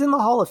 And he's in the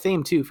Hall of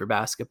Fame too for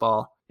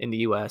basketball in the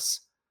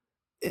US.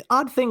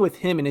 Odd thing with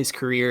him in his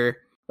career,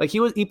 like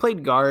he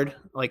played guard,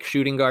 like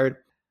shooting guard,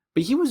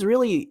 but he was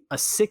really a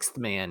 6th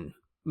man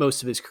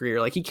most of his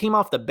career. Like he came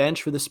off the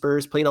bench for the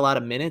Spurs, played a lot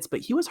of minutes, but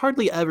he was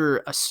hardly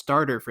ever a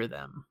starter for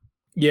them.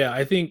 Yeah,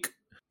 I think,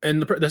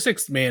 and the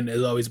 6th man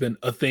has always been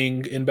a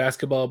thing in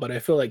basketball, but I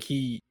feel like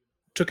he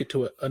took it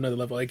to another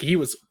level. Like he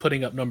was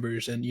putting up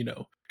numbers and,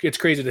 it's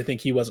crazy to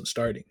think he wasn't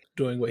starting,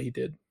 doing what he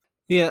did.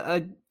 Yeah,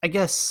 I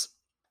guess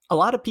a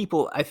lot of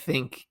people, I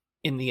think,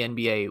 in the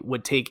NBA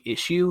would take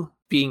issue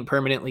being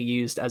permanently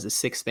used as a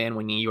 6th man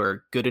when you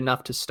are good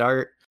enough to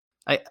start.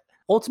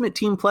 Ultimate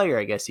team player,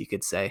 I guess you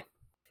could say.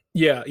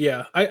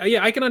 Yeah.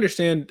 I can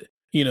understand,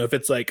 if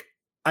it's like,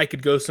 I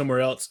could go somewhere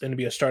else and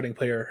be a starting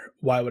player.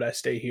 Why would I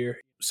stay here,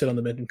 sit on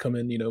the bench and come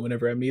in,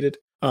 whenever I'm needed?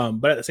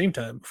 But at the same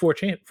time, 4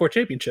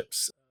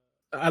 championships.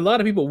 A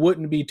lot of people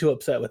wouldn't be too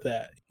upset with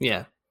that.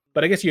 Yeah.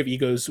 But I guess you have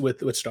egos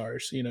with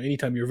stars.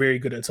 Anytime you're very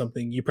good at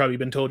something, you've probably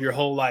been told your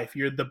whole life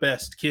you're the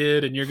best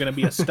kid and you're going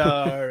to be a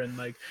star. And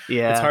like,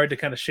 it's hard to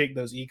kind of shake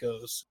those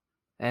egos.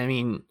 I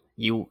mean,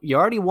 you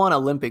already won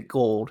Olympic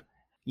gold.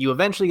 You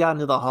eventually got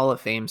into the Hall of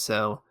Fame.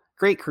 So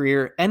great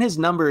career. And his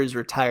number is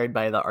retired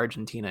by the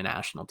Argentina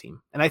national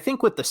team. And I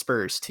think with the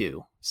Spurs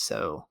too.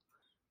 So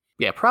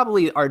yeah,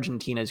 probably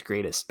Argentina's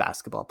greatest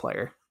basketball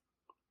player.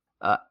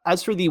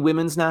 As for the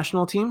women's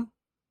national team,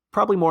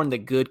 probably more in the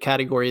good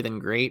category than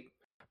great.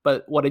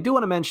 But what I do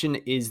want to mention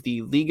is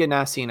the Liga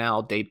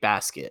Nacional de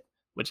Basket,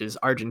 which is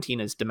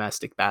Argentina's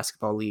domestic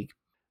basketball league.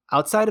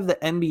 Outside of the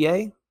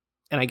NBA,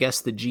 and I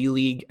guess the G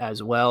League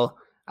as well,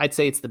 I'd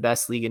say it's the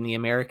best league in the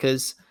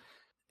Americas.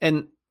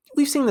 And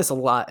we've seen this a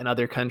lot in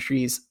other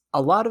countries.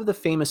 A lot of the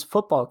famous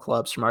football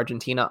clubs from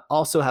Argentina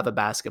also have a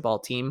basketball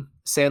team,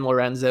 San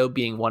Lorenzo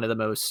being one of the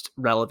most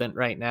relevant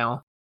right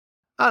now.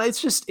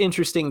 It's just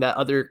interesting that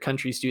other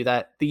countries do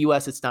that. The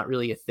US, it's not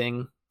really a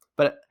thing.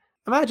 But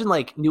imagine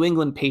like New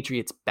England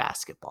Patriots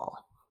basketball.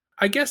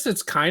 I guess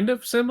it's kind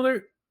of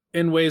similar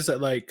in ways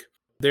that like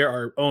there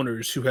are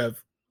owners who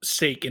have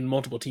stake in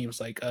multiple teams.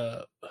 Like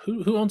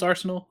who owns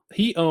Arsenal?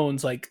 He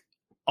owns like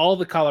all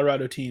the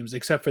Colorado teams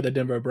except for the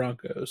Denver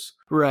Broncos.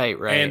 Right.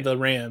 And the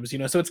Rams,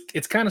 so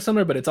it's kind of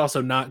similar, but it's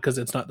also not, because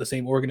it's not the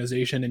same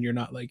organization and you're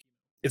not like,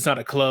 it's not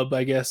a club,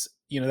 I guess.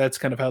 That's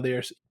kind of how they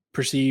are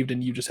perceived,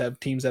 and you just have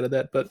teams out of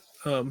that. But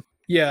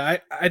yeah,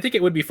 I think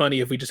it would be funny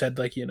if we just had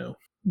like,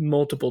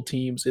 multiple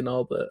teams in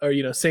all the,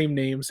 or same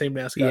names, same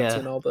mascots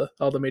in all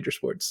the major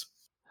sports.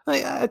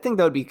 I think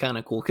that would be kind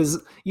of cool, because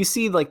you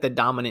see like the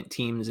dominant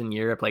teams in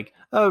Europe, like,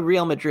 oh,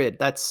 Real Madrid,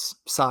 that's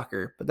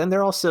soccer, but then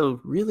they're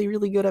also really,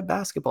 really good at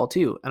basketball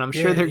too, and I'm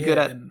sure they're good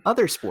at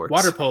other sports,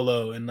 water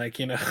polo, and like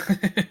and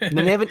then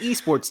they have an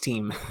esports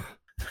team,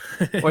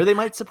 or they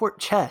might support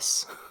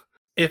chess.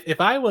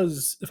 If I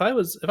was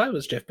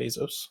Jeff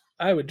Bezos,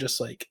 I would just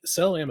like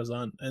sell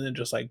Amazon and then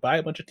just like buy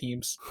a bunch of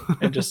teams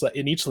and just like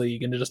in each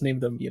league and just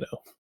name them,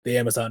 the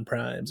Amazon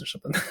Primes or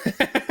something.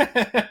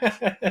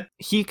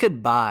 He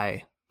could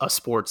buy a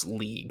sports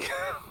league.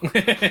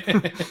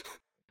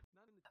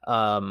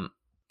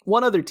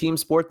 One other team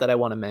sport that I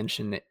want to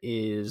mention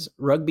is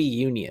rugby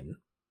union.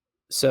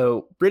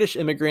 So British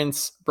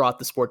immigrants brought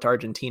the sport to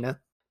Argentina.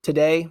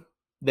 Today,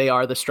 they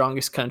are the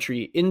strongest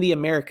country in the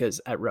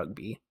Americas at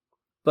rugby.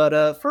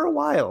 But for a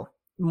while,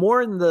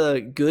 more in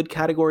the good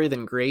category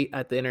than great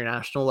at the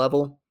international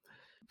level.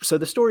 So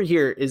the story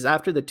here is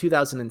after the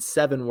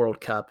 2007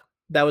 World Cup,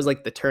 that was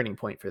like the turning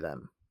point for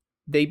them.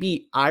 They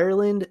beat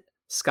Ireland,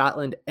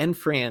 Scotland, and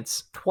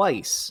France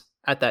twice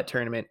at that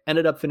tournament,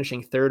 ended up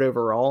finishing third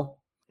overall.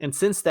 And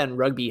since then,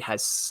 rugby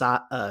has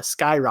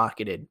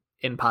skyrocketed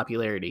in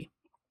popularity.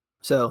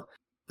 So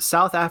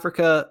South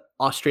Africa,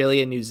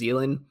 Australia, and New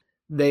Zealand,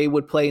 they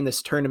would play in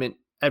this tournament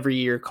every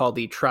year called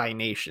the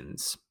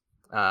Tri-Nations,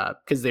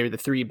 because they're the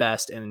three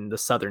best in the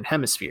Southern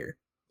Hemisphere.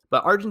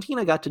 But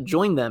Argentina got to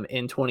join them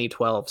in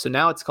 2012, so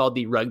now it's called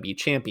the Rugby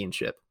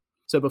Championship.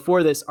 So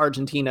before this,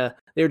 Argentina,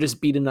 they were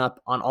just beaten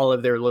up on all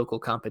of their local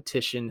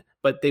competition,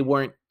 but they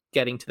weren't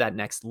getting to that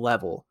next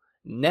level.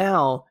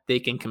 Now they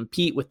can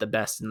compete with the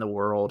best in the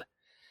world,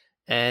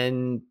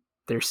 and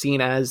they're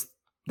seen as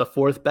the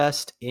fourth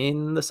best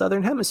in the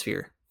Southern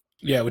Hemisphere.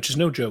 Yeah, which is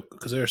no joke,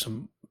 because there are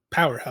some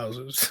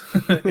powerhouses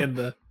in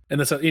the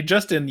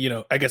just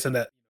in I guess in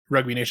that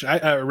rugby nation,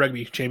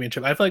 rugby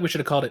championship. I feel like we should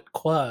have called it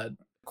Quad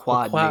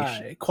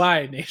Nation.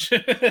 Quad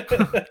Nation.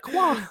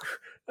 Quad.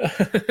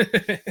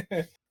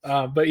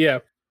 But yeah,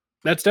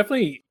 that's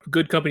definitely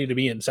good company to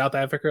be in. South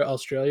Africa,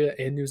 Australia,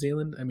 and New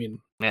Zealand. I mean,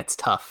 that's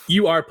tough.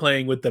 You are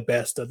playing with the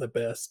best of the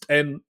best,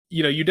 and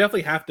you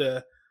definitely have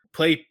to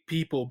play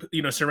people.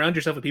 Surround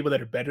yourself with people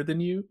that are better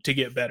than you to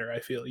get better. I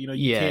feel you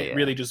can't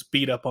really just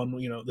beat up on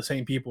the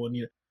same people,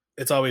 and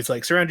it's always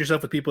like surround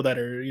yourself with people that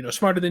are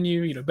smarter than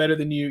you, better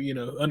than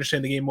you,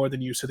 understand the game more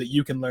than you, so that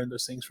you can learn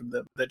those things from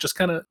them. That just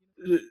kind of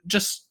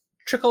just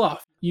trickle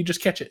off. You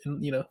just catch it,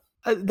 and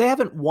they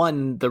haven't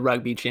won the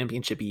rugby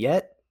championship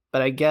yet,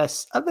 but I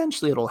guess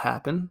eventually it'll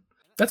happen.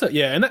 That's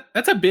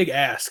a big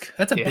ask.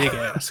 That's a big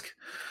ask.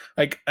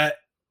 Like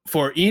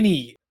for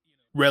any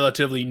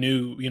relatively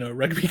new,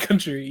 rugby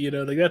country,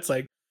 like that's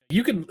like,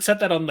 you can set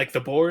that on like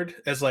the board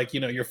as like,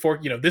 your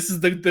fork, this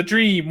is the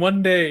dream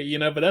one day,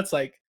 but that's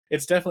like,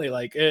 it's definitely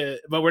like,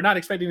 but we're not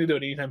expecting to do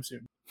it anytime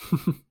soon.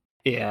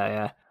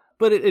 Yeah.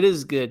 But it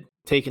is good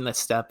taking the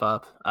step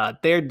up.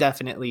 They're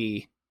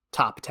definitely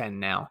top 10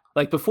 now.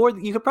 Like before,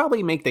 you could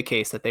probably make the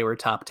case that they were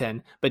top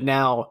 10, but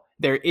now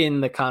they're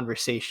in the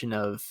conversation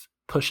of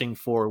pushing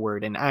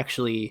forward and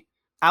actually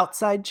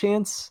outside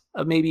chance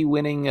of maybe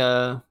winning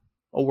a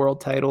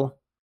world title.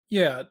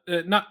 Yeah,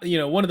 not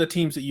one of the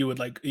teams that you would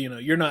like.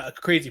 You're not a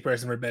crazy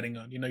person for betting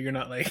on. You're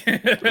not like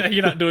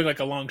you're not doing like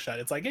a long shot.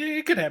 It's like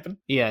it could happen.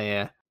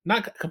 Yeah.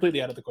 Not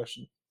completely out of the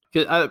question.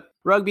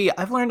 Rugby,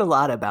 I've learned a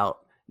lot about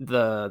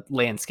the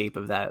landscape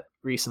of that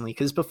recently,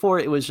 because before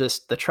it was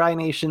just the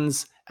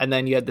Tri-Nations, and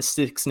then you had the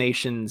Six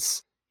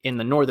Nations in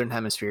the Northern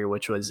Hemisphere,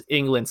 which was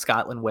England,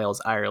 Scotland,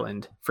 Wales,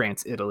 Ireland,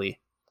 France,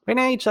 Italy. Right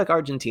now you chuck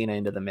Argentina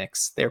into the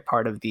mix. They're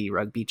part of the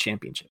Rugby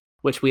Championship,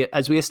 which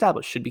as we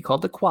established, should be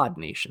called the Quad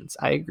Nations.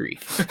 I agree.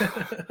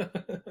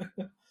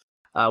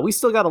 We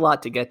still got a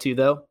lot to get to,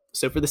 though.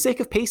 So for the sake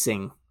of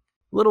pacing,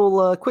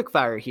 little quick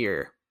fire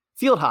here.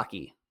 Field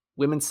hockey.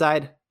 Women's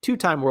side,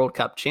 2-time World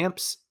Cup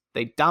champs.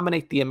 They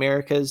dominate the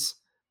Americas,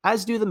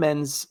 as do the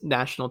men's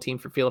national team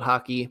for field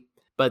hockey,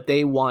 but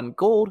they won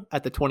gold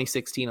at the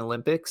 2016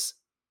 Olympics.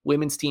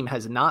 Women's team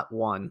has not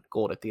won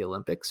gold at the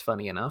Olympics,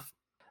 funny enough.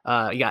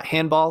 You got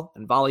handball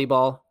and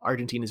volleyball.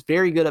 Argentina's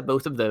very good at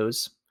both of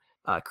those.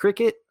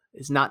 Cricket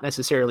is not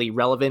necessarily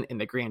relevant in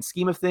the grand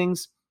scheme of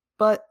things,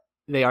 but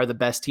they are the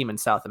best team in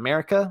South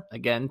America,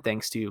 again,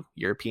 thanks to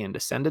European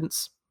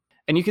descendants.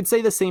 And you could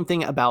say the same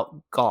thing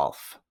about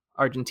golf.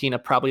 Argentina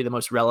probably the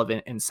most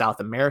relevant in South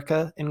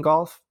America in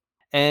golf.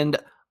 And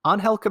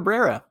Angel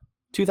Cabrera,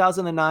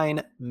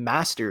 2009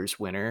 Masters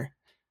winner.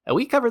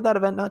 We covered that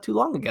event not too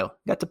long ago.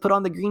 Got to put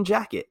on the green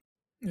jacket.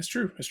 It's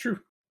true. It's true.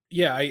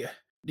 Yeah,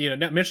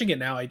 mentioning it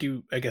now, I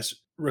do, I guess,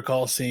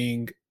 recall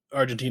seeing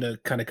Argentina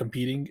kind of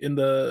competing in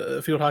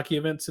the field hockey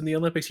events in the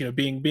Olympics.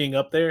 Being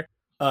up there.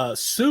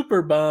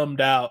 Super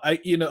bummed out.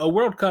 A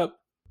World Cup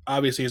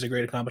obviously is a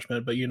great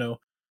accomplishment, but an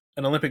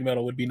Olympic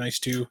medal would be nice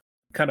too.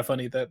 Kind of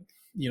funny that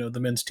the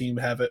men's team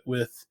have it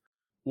with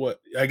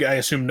what I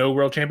assume no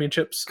world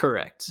championships.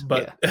 Correct.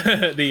 But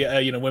yeah.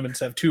 The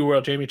women's have 2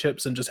 world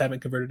championships and just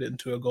haven't converted it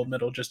into a gold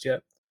medal just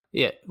yet.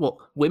 Yeah.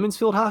 Well, women's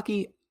field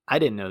hockey, I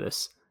didn't know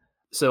this.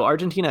 So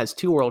Argentina has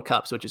 2 World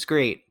Cups, which is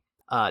great.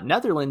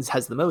 Netherlands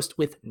has the most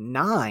with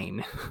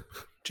 9.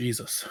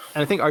 Jesus.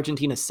 And I think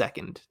Argentina's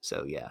second.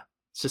 So yeah,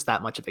 it's just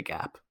that much of a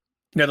gap.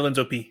 Netherlands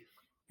OP.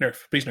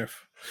 Nerf. Please nerf.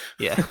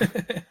 Yeah.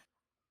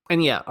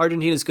 And yeah,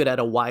 Argentina's good at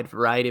a wide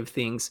variety of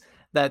things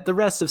that the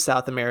rest of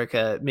South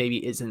America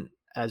maybe isn't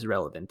as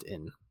relevant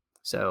in.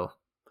 So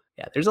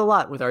yeah, there's a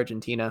lot with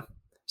Argentina.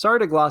 Sorry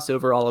to gloss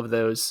over all of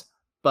those,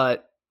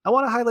 but I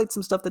want to highlight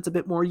some stuff that's a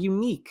bit more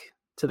unique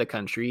to the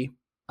country.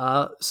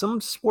 Some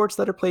sports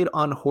that are played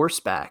on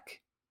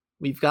horseback.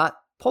 We've got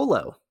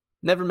polo.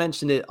 Never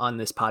mentioned it on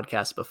this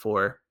podcast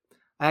before.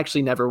 I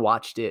actually never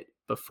watched it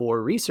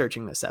before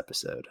researching this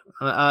episode.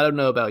 I don't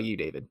know about you,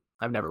 David.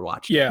 I've never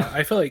watched it. Yeah,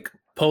 I feel like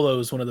polo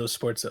is one of those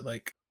sports that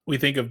like we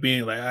think of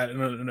being like, I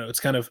don't know, it's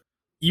kind of,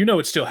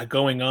 it's still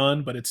going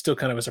on, but it's still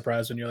kind of a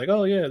surprise when you're like,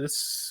 oh yeah,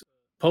 this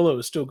polo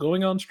is still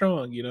going on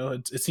strong.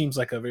 It seems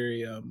like a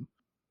very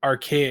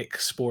archaic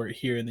sport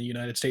here in the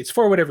United States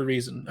for whatever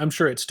reason. I'm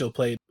sure it's still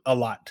played a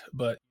lot,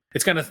 but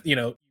it's kind of,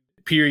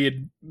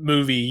 period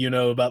movie,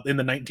 about in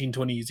the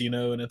 1920s,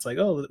 and it's like,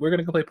 oh, we're going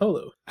to go play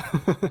polo.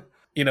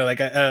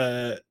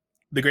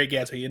 The Great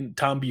Gatsby and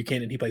Tom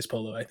Buchanan, he plays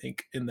polo, I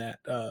think, in that.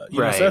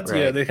 Right, so that's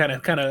right.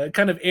 the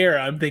kind of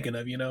era I'm thinking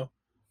of,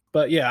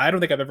 But yeah, I don't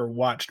think I've ever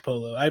watched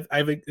polo. I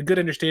have a good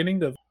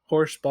understanding of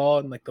horse ball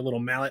and like the little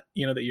mallet,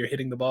 that you're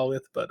hitting the ball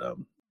with, but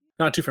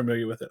not too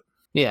familiar with it.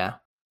 Yeah,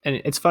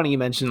 and it's funny you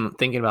mentioned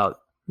thinking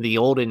about the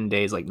olden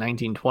days, like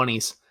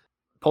 1920s.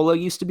 Polo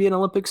used to be an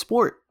Olympic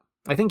sport.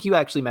 I think you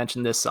actually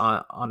mentioned this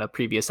on a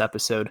previous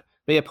episode.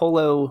 But yeah,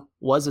 polo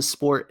was a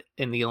sport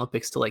in the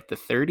Olympics to like the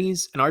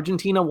 30s, and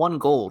Argentina won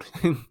gold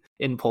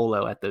in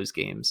polo at those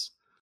games.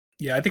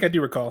 Yeah, I think I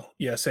do recall,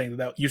 saying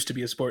that used to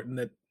be a sport and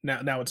that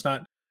now it's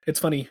not. It's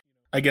funny.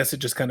 I guess it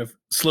just kind of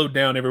slowed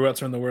down everywhere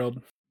else around the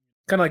world.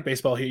 Kind of like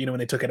baseball here, when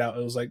they took it out,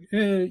 it was like,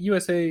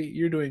 USA,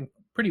 you're doing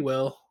pretty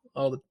well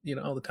all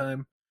the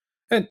time.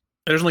 And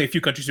there's only a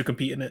few countries who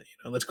compete in it.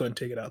 Let's go ahead and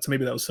take it out. So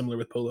maybe that was similar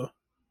with polo.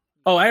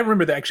 Oh, I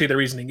remember the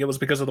reasoning. It was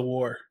because of the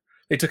war.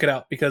 They took it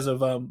out because of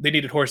they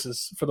needed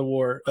horses for the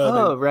war.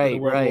 Right, the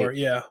World right. War,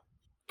 yeah.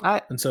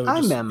 I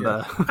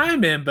remember. Yeah. I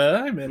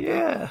remember.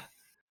 Yeah.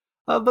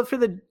 But for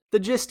the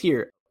gist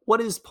here,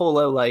 what is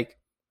polo like?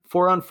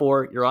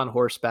 4-on-4, you're on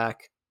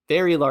horseback,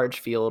 very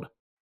large field,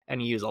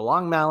 and you use a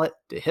long mallet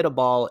to hit a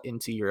ball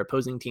into your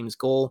opposing team's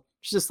goal.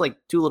 It's just like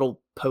 2 little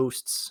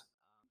posts.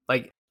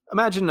 Like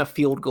imagine a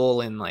field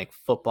goal in like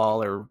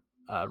football or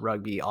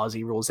rugby,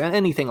 Aussie rules, and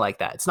anything like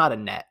that. It's not a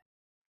net.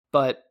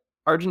 But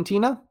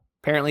Argentina,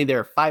 apparently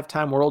they're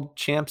 5-time world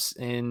champs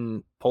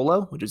in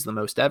polo, which is the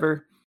most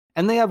ever.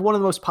 And they have one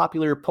of the most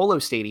popular polo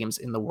stadiums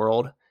in the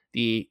world,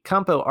 the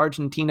Campo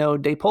Argentino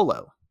de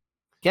Polo.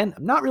 Again,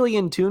 I'm not really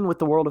in tune with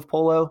the world of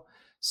polo,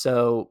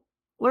 so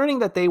learning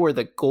that they were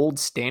the gold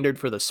standard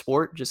for the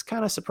sport just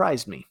kind of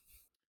surprised me.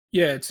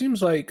 Yeah, it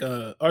seems like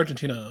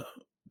Argentina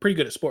pretty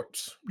good at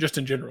sports, just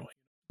in general.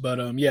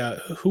 But yeah,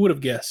 who would have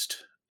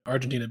guessed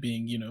Argentina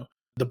being,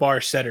 the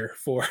bar setter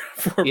for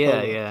polo?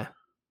 Yeah.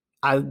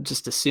 I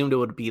just assumed it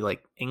would be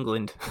like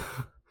England.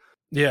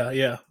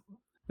 Yeah.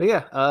 But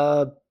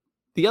yeah,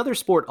 the other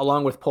sport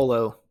along with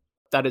polo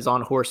that is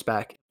on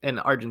horseback in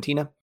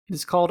Argentina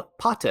is called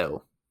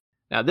pato.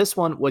 Now, this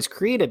one was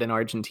created in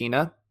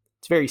Argentina.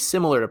 It's very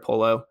similar to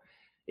polo.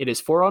 It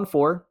is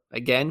 4-on-4.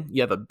 Again,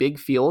 you have a big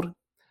field,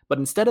 but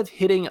instead of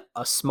hitting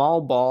a small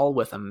ball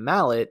with a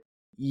mallet,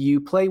 you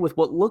play with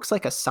what looks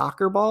like a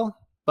soccer ball,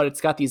 but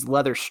it's got these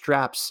leather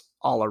straps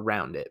all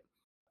around it.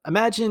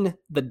 Imagine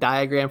the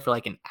diagram for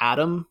like an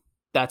atom.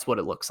 That's what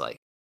it looks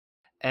like.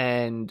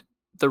 And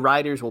the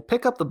riders will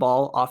pick up the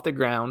ball off the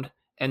ground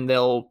and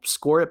they'll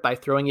score it by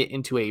throwing it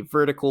into a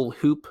vertical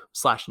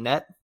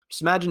hoop/net.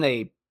 Just imagine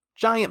a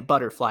giant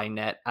butterfly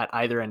net at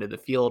either end of the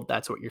field.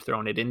 That's what you're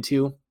throwing it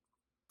into.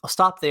 I'll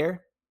stop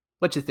there.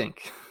 What you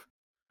think?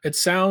 It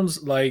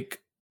sounds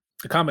like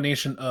a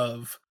combination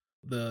of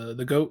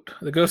the goat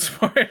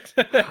sport.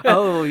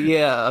 Oh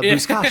yeah,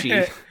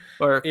 Buzkashi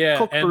or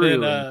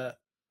Kokuru.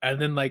 And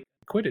then like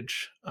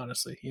Quidditch,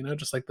 honestly,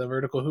 just like the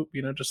vertical hoop,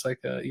 just like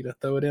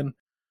throw it in.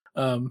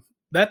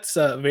 That's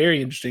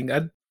very interesting.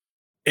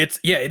 It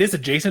is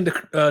adjacent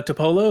to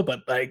polo,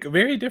 but like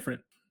very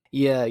different.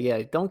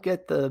 Yeah. Don't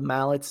get the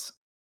mallets.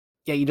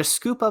 Yeah, you just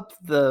scoop up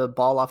the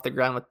ball off the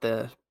ground with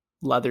the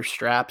leather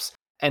straps,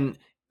 and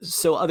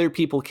so other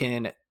people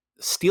can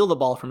steal the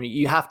ball from you.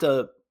 You have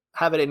to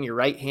have it in your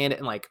right hand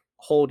and like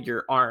hold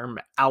your arm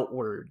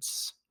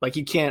outwards. Like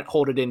you can't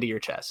hold it into your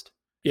chest.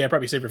 Yeah,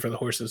 probably safer for the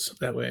horses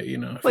that way,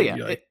 if Well, you'd yeah,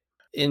 be like,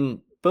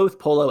 in both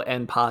polo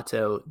and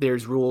pato,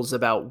 there's rules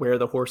about where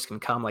the horse can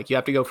come. Like you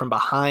have to go from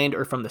behind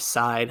or from the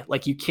side.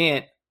 Like you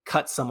can't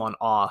cut someone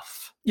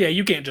off. yeah,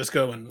 you can't just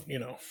go and,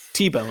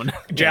 T-bone.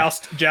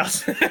 joust.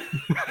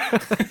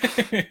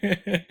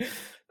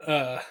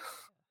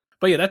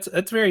 But yeah,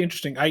 that's very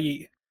interesting.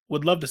 I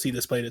would love to see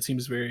this played. It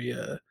seems very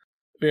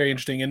very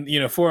interesting. And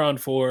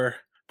 4-on-4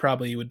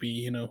 probably would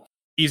be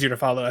easier to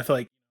follow.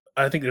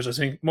 I think there's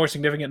a more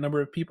significant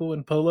number of people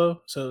in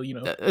polo, so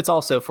It's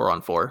also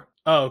 4-on-4.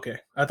 Oh, okay.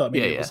 I thought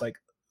maybe Yeah, it was like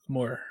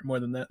more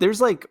than that.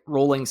 There's like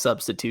rolling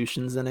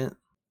substitutions in it.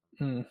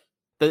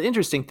 The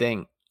interesting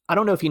thing, I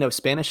don't know if you know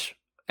Spanish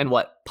and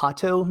what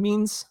pato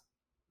means.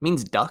 It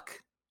means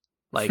duck,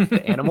 like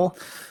the animal.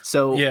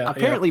 So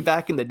apparently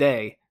back in the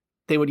day,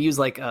 they would use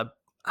like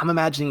I'm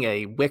imagining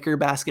a wicker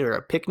basket or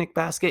a picnic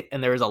basket,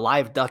 and there was a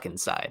live duck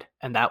inside,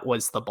 and that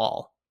was the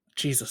ball.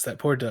 Jesus, that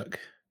poor duck.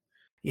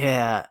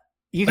 Yeah,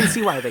 you can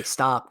see why they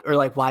stopped, or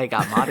like why it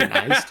got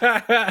modernized.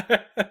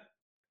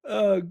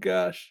 Oh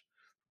gosh,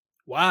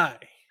 why?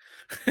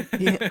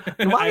 Yeah,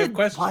 and why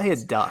a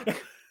duck?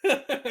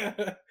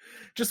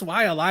 Just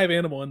why a live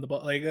animal in the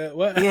ball? Like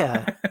what?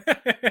 Yeah,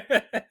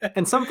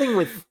 and something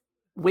with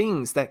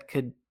wings that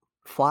could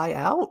fly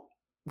out.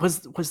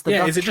 Was the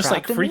duck is it just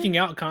like freaking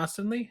there? Out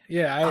constantly?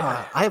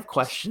 Yeah, I have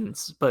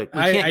questions, but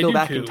we can't go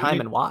back in time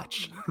and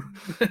watch.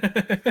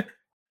 This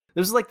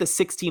was like the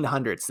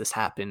 1600s this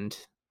happened.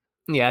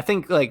 Yeah, I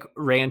think like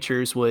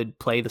ranchers would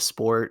play the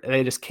sport.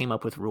 They just came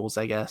up with rules,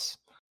 I guess.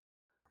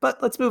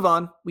 But let's move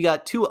on. We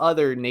got two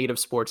other native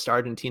sports to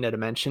Argentina to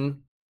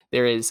mention.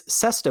 There is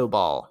cesto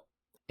ball.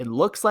 It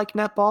looks like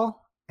netball,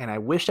 and I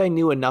wish I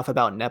knew enough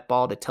about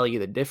netball to tell you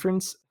the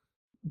difference,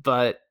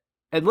 but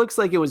it looks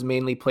like it was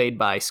mainly played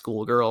by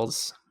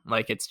schoolgirls,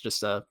 like it's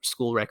just a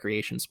school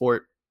recreation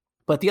sport.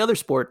 But the other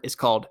sport is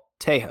called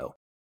tejo.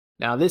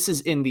 Now, this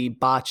is in the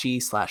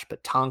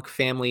bocce/petanque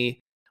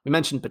family. We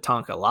mentioned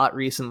petanque a lot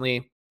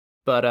recently,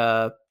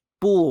 but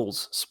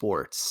bulls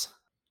sports.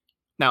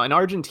 Now, in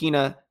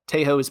Argentina,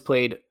 tejo is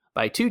played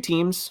by two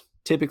teams.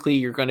 Typically,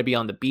 you're going to be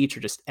on the beach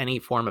or just any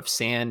form of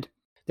sand.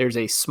 There's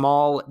a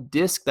small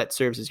disc that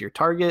serves as your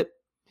target,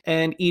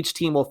 and each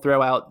team will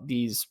throw out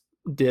these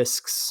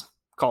discs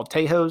called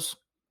tejos,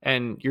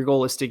 and your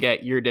goal is to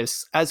get your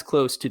discs as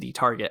close to the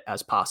target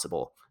as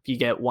possible. If you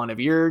get one of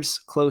yours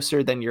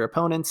closer than your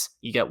opponent's,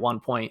 you get 1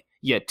 point.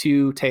 You get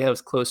two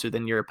tejos closer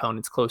than your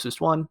opponent's closest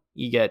one,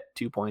 you get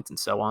 2 points, and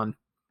so on.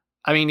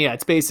 I mean, yeah,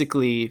 it's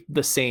basically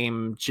the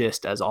same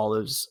gist as all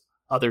those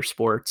other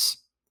sports.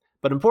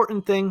 But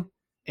important thing,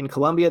 in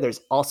Colombia, there's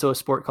also a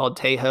sport called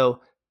tejo,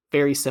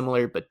 very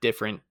similar but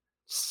different.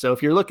 So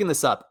if you're looking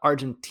this up,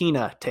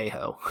 Argentina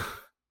tejo.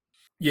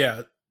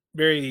 Yeah,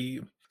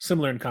 very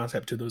similar in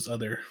concept to those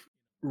other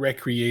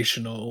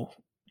recreational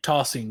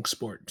tossing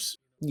sports.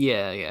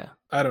 Yeah.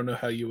 I don't know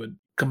how you would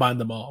combine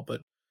them all,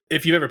 but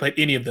if you've ever played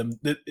any of them,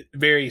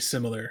 very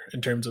similar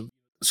in terms of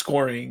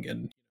scoring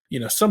and,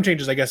 some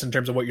changes, I guess, in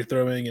terms of what you're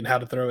throwing and how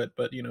to throw it.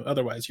 But,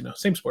 otherwise,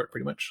 same sport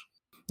pretty much.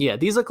 Yeah,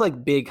 these look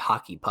like big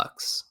hockey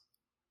pucks.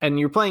 And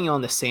you're playing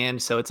on the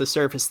sand, so it's a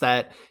surface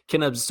that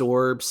can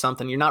absorb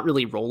something. You're not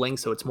really rolling,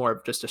 so it's more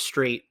of just a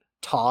straight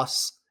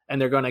toss,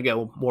 and they're going to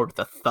go more with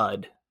a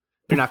thud.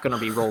 They're not going to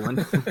be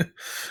rolling.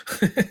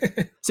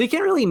 So you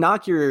can't really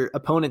knock your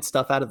opponent's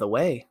stuff out of the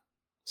way.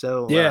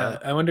 So yeah,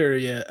 I wonder.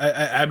 Yeah,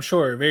 I'm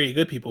sure very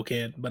good people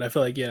can, but I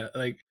feel like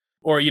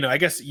I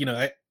guess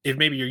if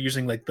maybe you're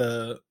using like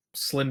the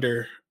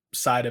slender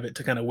side of it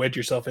to kind of wedge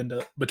yourself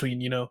into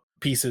between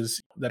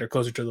pieces that are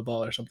closer to the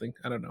ball or something.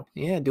 I don't know.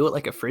 Yeah, do it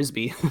like a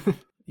frisbee.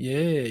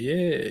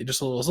 yeah,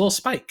 just a little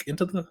spike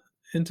into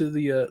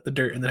the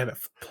dirt, and then have it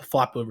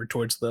flop over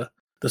towards the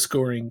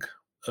scoring.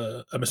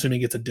 I'm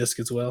assuming it's a disc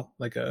as well,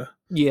 like a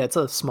yeah, it's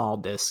a small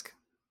disc,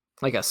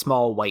 like a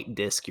small white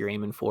disc you're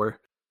aiming for.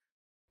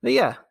 But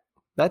yeah,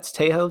 that's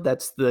tejo.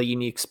 That's the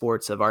unique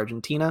sports of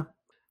Argentina.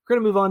 We're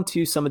going to move on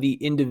to some of the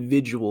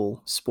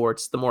individual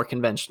sports, the more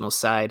conventional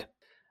side.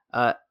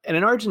 And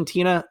in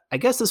Argentina, I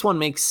guess this one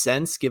makes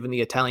sense given the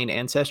Italian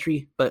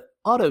ancestry, but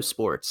auto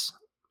sports,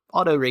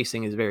 auto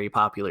racing is very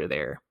popular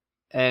there.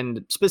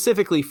 And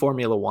specifically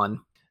Formula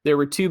One. There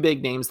were two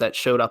big names that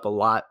showed up a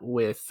lot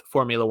with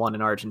Formula One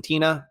in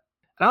Argentina.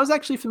 And I was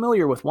actually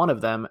familiar with one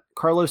of them,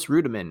 Carlos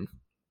Reutemann.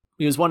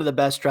 He was one of the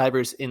best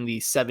drivers in the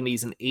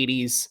 70s and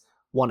 80s,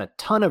 won a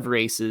ton of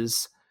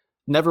races,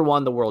 never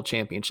won the world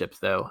championship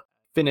though.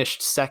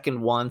 Finished second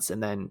once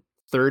and then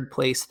third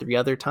place 3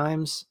 other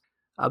times.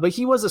 But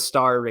he was a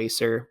star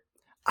racer.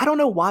 I don't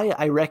know why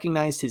I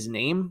recognized his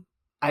name.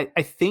 I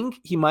think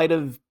he might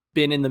have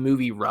been in the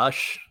movie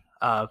Rush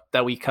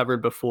that we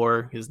covered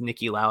before. His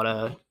Niki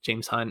Lauda,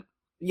 James Hunt.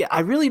 Yeah,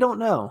 I really don't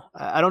know.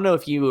 I don't know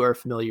if you are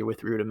familiar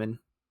with Reutemann.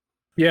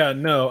 Yeah,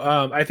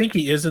 no. I think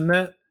he is in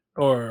that.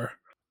 Or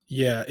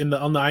yeah,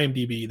 on the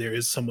IMDb there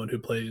is someone who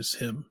plays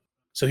him.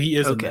 So he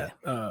is in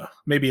that.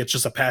 Maybe it's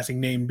just a passing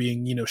name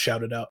being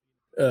shouted out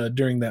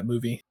during that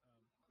movie.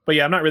 But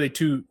yeah, I'm not really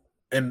too,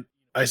 and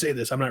I say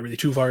this, I'm not really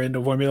too far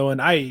into Formula One.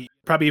 I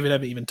probably even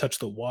haven't even touched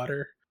the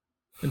water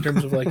in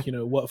terms of like,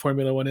 what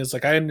Formula One is.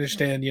 Like, I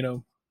understand,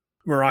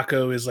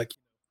 Morocco is like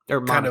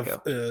Or kind of,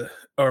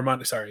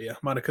 Monaco.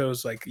 Monaco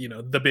is like,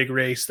 the big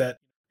race that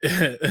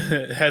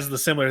has the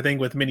similar thing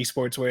with mini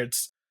sports where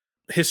it's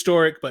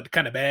historic but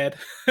kind of bad.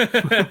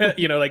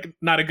 Like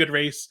not a good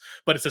race,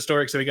 but it's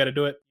historic, so we got to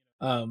do it.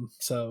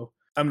 So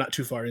I'm not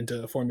too far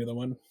into Formula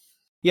One.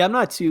 Yeah, I'm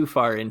not too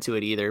far into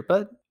it either,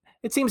 but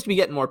it seems to be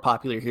getting more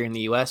popular here in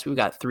the US. We've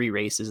got 3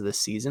 races this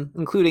season,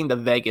 including the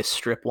Vegas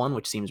Strip one,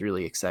 which seems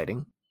really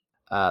exciting.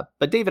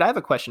 But David, I have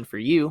a question for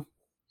you.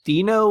 Do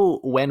you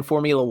know when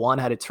Formula One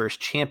had its first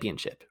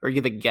championship, or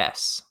give a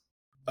guess?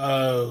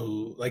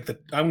 Oh, I'm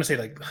gonna say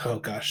like, oh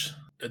gosh,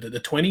 the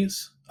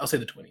 20s. I'll say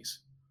the 20s.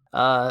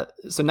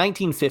 So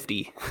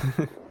 1950.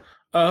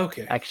 Oh,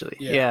 okay. Actually,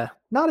 Yeah. yeah,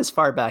 not as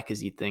far back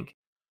as you'd think.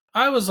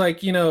 I was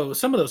like,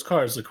 some of those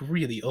cars look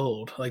really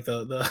old. Like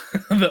the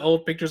the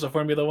old pictures of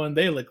Formula One,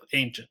 they look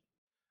ancient.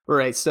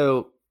 Right.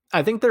 So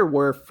I think there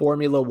were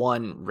Formula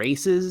One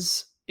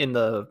races in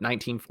the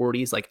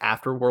 1940s, like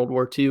after World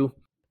War II,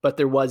 but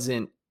there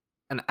wasn't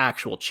an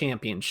actual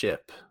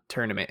championship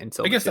tournament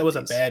until I the guess that was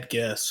a 50s. bad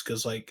guess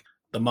because like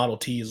the Model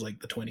T is like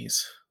the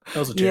 20s. That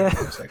was a Yeah.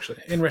 terrible guess,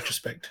 actually. In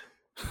retrospect.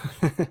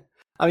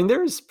 I mean,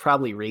 there's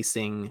probably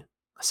racing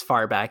as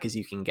far back as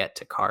you can get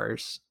to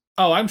cars.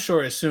 Oh, I'm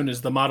sure as soon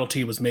as the Model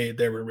T was made,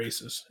 there were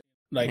races.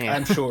 Like, Yeah.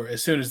 I'm sure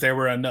as soon as there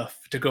were enough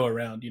to go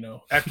around,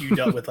 after you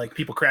dealt with like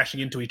people crashing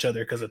into each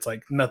other because it's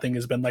like nothing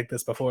has been like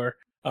this before.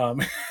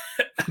 We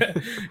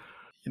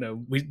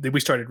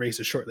started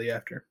races shortly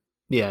after.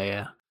 Yeah,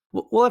 yeah.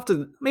 We'll have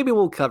to, maybe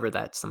we'll cover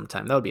that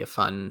sometime. That would be a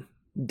fun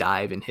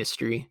dive in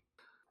history.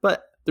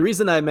 But the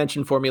reason I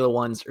mentioned Formula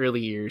One's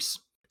early years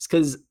is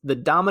because the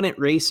dominant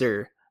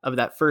racer of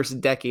that first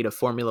decade of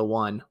Formula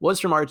One was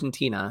from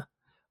Argentina,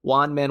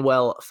 Juan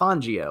Manuel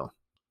Fangio.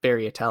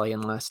 Very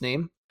Italian last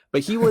name.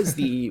 But he was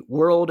the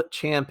world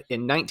champ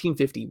in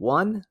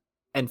 1951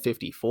 and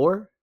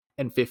 54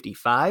 and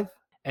 55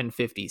 and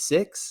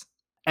 56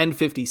 and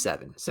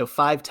 57. So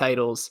 5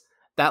 titles.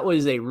 That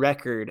was a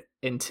record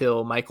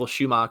until Michael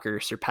Schumacher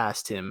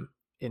surpassed him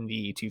in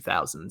the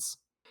 2000s.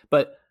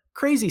 But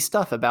crazy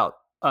stuff about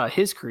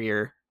his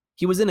career.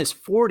 He was in his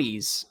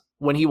 40s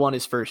when he won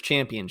his first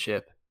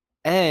championship.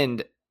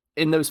 And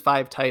in those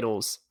 5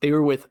 titles, they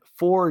were with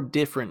 4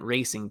 different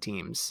racing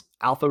teams: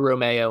 Alfa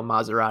Romeo,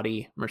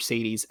 Maserati,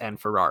 Mercedes, and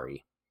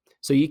Ferrari.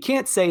 So you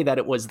can't say that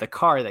it was the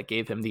car that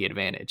gave him the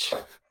advantage.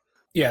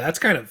 Yeah, that's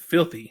kind of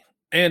filthy.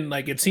 And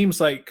like it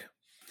seems like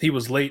he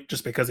was late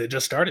just because it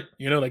just started.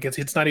 Like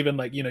it's not even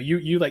like,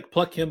 you like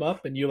pluck him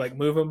up and you like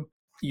move him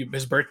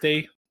his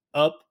birthday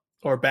up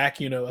or back,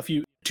 a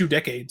few 2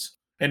 decades.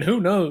 And who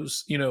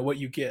knows, what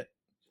you get.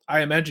 I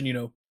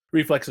imagine,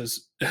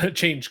 reflexes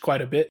change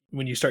quite a bit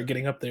when you start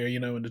getting up there,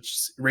 and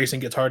it's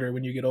racing gets harder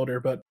when you get older,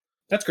 but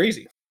that's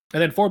crazy.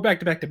 And then 4 back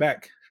to back to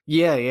back.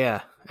 Yeah,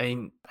 yeah. I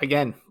mean,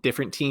 again,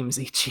 different teams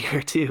each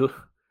year too.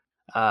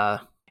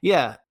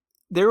 Yeah,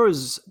 there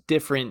was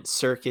different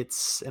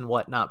circuits and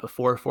whatnot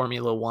before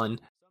Formula One.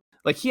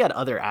 Like he had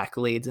other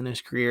accolades in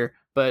his career,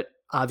 but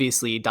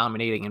obviously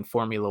dominating in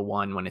Formula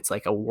One when it's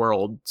like a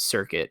world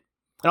circuit.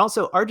 And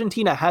also,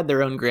 Argentina had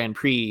their own Grand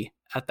Prix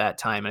at that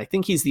time, and I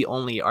think he's the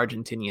only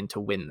Argentinian to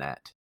win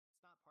that.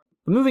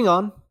 But moving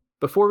on,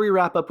 before we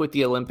wrap up with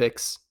the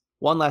Olympics,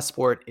 one last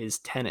sport is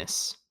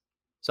tennis.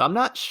 So I'm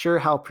not sure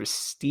how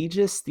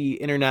prestigious the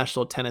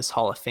International Tennis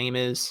Hall of Fame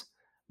is,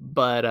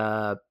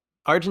 but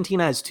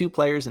Argentina has 2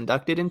 players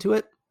inducted into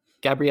it.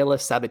 Gabriela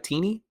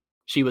Sabatini,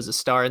 she was a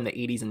star in the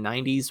 80s and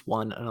 90s,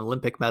 won an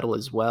Olympic medal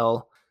as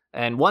well,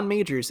 and won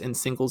majors in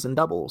singles and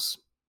doubles.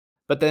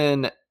 But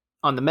then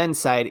on the men's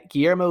side,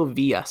 Guillermo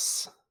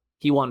Villas,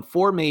 he won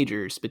 4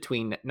 majors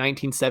between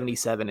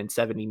 1977 and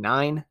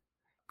 79.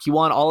 He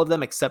won all of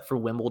them except for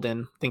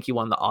Wimbledon. I think he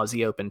won the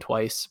Aussie Open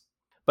twice.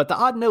 But the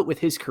odd note with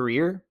his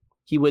career,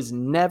 he was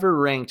never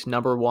ranked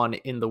number 1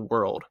 in the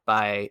world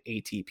by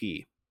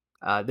ATP.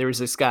 There was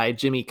this guy,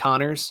 Jimmy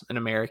Connors, an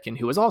American,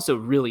 who was also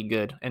really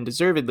good and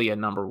deservedly a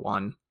number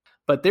 1.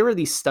 But there were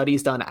these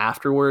studies done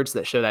afterwards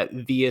that show that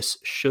Villas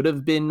should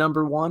have been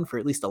number 1 for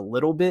at least a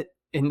little bit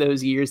in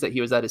those years that he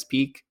was at his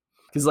peak.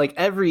 Because like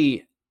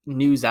every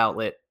news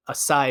outlet,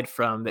 aside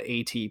from the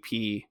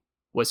ATP,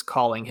 was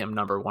calling him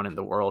number 1 in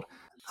the world.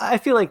 I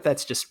feel like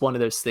that's just one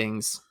of those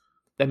things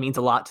that means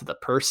a lot to the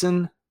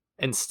person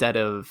instead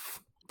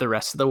of the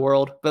rest of the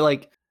world. But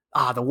like,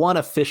 the one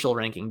official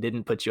ranking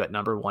didn't put you at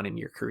number 1 in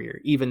your career,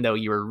 even though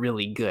you were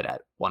really good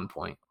at one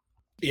point.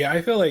 Yeah,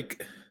 I feel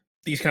like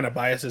these kind of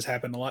biases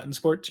happen a lot in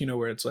sports,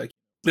 where it's like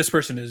this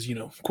person is,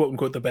 quote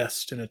unquote, the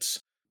best, and it's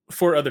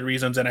for other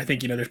reasons. And I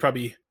think, there's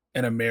probably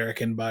an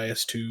American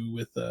bias too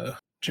with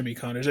Jimmy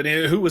Connors, and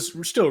who was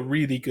still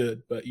really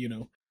good, but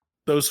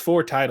those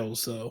 4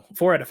 titles, so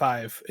 4 out of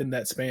 5 in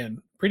that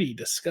span, pretty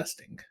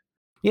disgusting.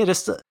 Yeah,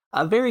 just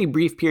a very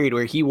brief period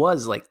where he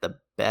was like the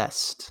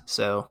best.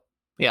 So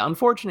yeah,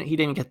 unfortunate he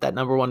didn't get that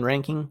number 1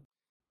 ranking,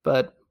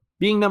 but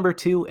being number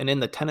 2 and in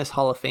the Tennis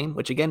Hall of Fame,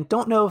 which again,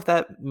 don't know if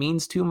that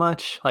means too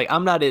much. Like,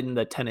 I'm not in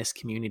the tennis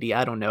community.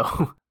 I don't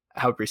know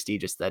how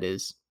prestigious that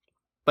is.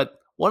 But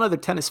one other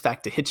tennis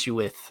fact to hit you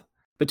with,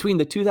 between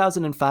the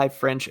 2005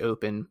 French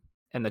Open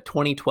and the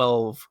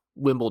 2012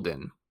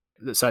 Wimbledon,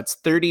 so that's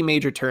 30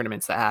 major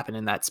tournaments that happen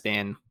in that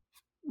span,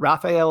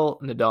 Rafael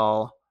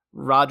Nadal,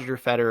 Roger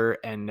Federer,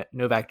 and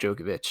Novak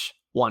Djokovic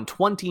won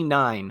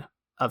 29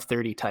 of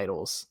 30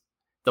 titles.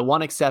 The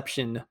one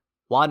exception,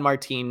 Juan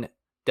Martín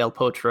del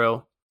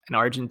Potro, an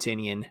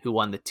Argentinian who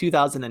won the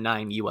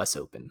 2009 US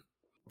Open.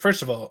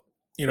 First of all,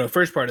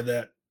 first part of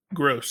that,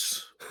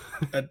 gross.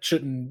 That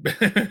shouldn't.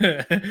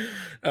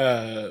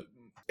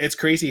 It's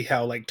crazy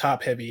how like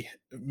top heavy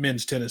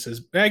men's tennis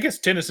is. I guess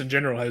tennis in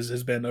general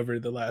has been over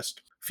the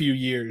last few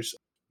years.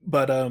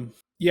 But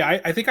yeah,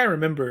 I think I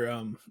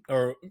remember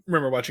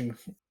watching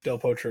Del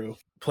Potro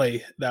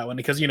play that one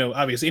because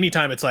obviously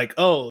anytime it's like,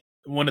 oh,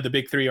 one of the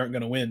big three aren't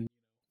going to win,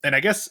 and I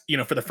guess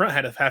for the front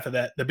half of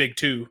that, the big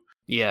two,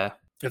 yeah,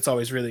 it's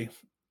always really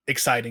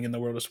exciting in the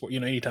world of sport.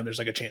 Anytime there's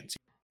like a chance.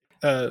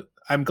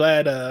 I'm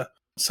glad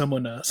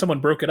someone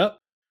broke it up.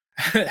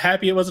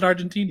 Happy it was an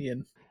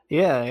Argentinian.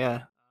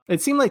 Yeah.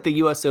 It seemed like the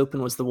US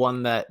Open was the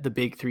one that the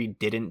big three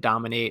didn't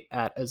dominate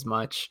at as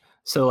much.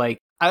 So like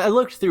I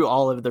looked through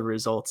all of the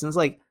results and it's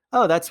like,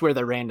 oh, that's where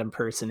the random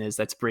person is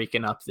that's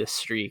breaking up this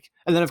streak.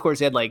 And then of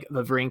course you had like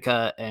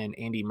Wawrinka and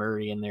Andy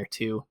Murray in there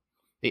too.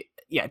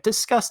 Yeah,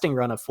 disgusting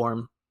run of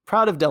form.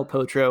 Proud of Del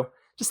Potro.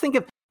 Just think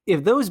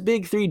if those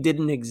big three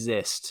didn't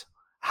exist,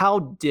 how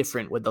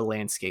different would the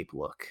landscape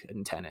look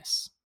in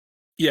tennis?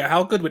 Yeah,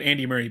 how good would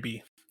Andy Murray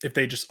be if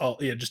they just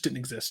didn't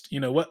exist?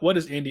 What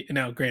is Andy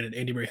now? Granted,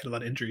 Andy Murray had a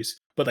lot of injuries,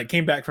 but like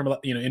came back from a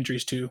lot,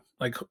 injuries too.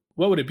 Like,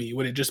 what would it be?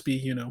 Would it just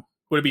be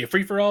would it be a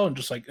free for all and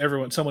just like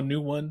someone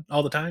new won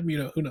all the time?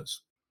 Who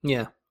knows?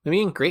 Yeah, I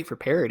mean, great for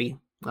parity.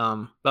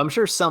 But I'm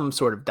sure some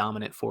sort of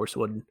dominant force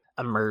would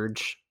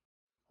emerge.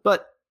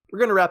 But we're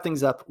going to wrap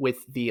things up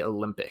with the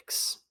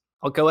Olympics.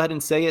 I'll go ahead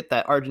and say it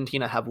that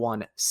Argentina have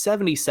won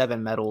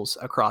 77 medals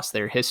across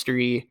their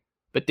history.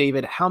 But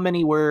David, how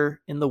many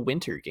were in the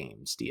Winter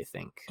Games, do you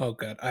think? Oh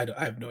God,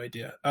 I have no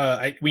idea.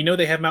 We know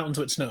they have mountains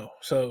with snow,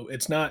 so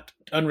it's not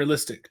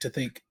unrealistic to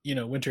think,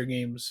 Winter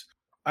Games.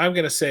 I'm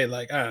gonna say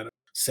like, I don't know,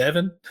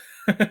 7.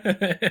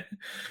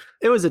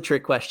 It was a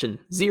trick question.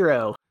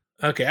 0.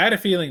 Okay, I had a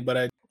feeling, but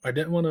I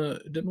didn't want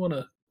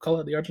to call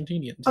out the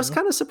Argentinians. I was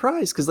kind of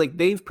surprised because like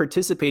they've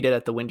participated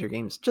at the Winter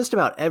Games just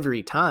about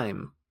every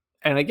time,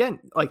 and again,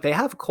 like they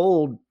have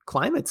cold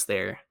climates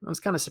there. I was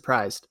kind of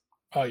surprised.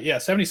 Oh yeah,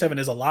 77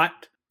 is a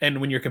lot.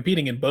 And when you're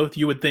competing in both,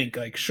 you would think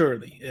like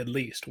surely at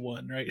least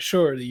one, right?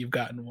 Surely you've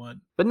gotten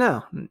one. But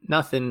no,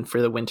 nothing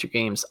for the Winter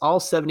Games. All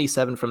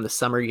 77 from the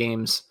Summer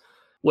Games,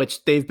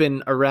 which they've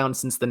been around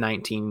since the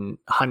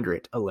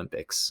 1900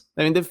 Olympics.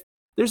 I mean,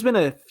 there's been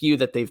a few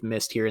that they've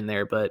missed here and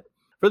there, but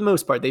for the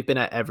most part, they've been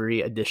at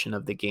every edition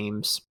of the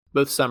games,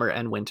 both summer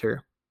and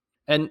winter.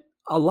 And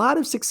a lot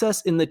of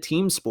success in the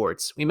team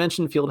sports. We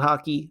mentioned field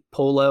hockey,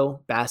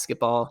 polo,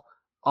 basketball,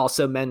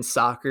 also men's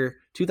soccer.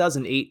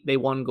 2008, they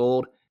won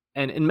gold.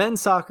 And in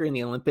men's soccer in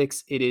the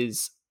Olympics, it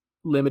is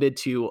limited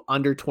to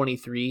under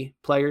 23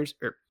 players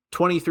or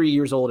 23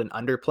 years old and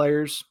under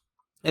players.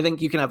 I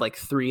think you can have like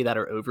 3 that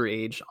are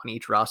overage on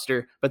each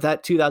roster. But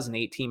that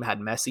 2008 team had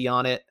Messi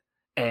on it.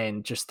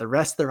 And just the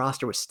rest of the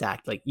roster was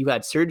stacked. Like you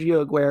had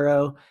Sergio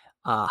Aguero,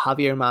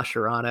 Javier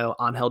Mascherano,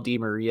 Angel Di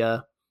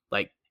Maria,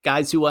 like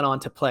guys who went on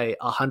to play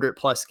 100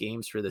 plus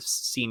games for the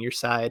senior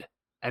side.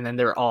 And then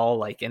they're all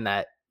like in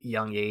that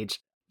young age.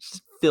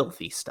 Just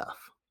filthy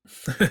stuff.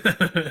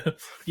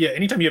 Yeah,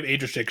 anytime you have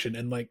age restriction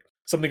and like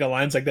something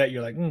aligns like that,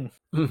 you're like,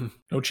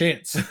 no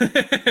chance.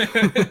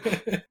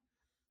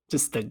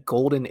 Just the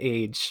golden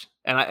age.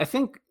 And I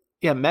think,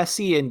 yeah,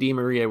 Messi and Di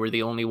Maria were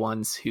the only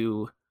ones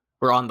who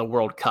were on the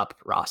World Cup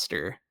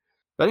roster.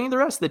 But I mean, the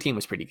rest of the team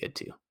was pretty good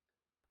too.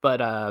 But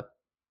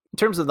in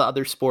terms of the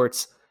other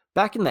sports,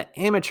 back in the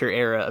amateur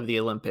era of the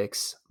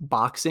Olympics,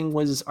 boxing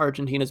was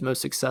Argentina's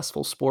most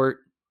successful sport.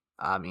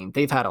 I mean,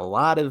 they've had a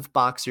lot of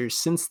boxers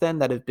since then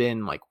that have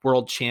been like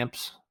world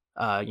champs,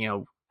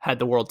 had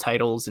the world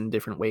titles in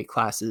different weight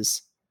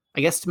classes.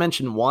 I guess to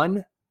mention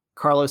one,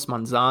 Carlos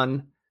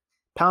Monzon,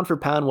 pound for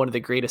pound, one of the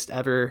greatest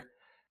ever.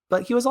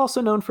 But he was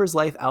also known for his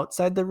life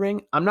outside the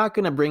ring. I'm not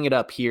going to bring it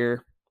up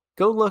here.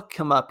 Go look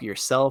him up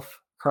yourself,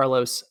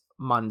 Carlos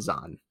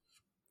Monzon.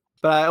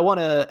 But I want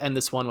to end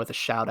this one with a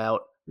shout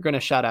out. We're going to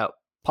shout out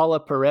Paula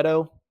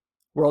Pareto,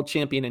 world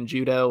champion in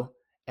judo,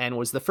 and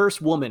was the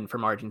first woman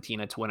from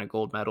Argentina to win a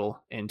gold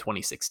medal in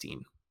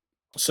 2016.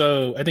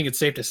 So I think it's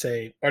safe to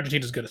say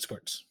Argentina's good at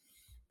sports.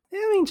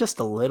 I mean, just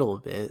a little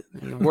bit.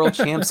 I mean, world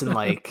champs in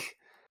like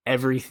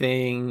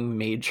everything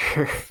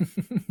major.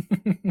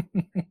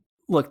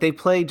 Look, they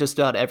play just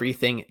about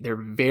everything. They're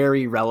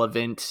very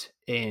relevant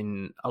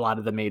in a lot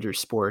of the major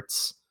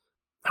sports.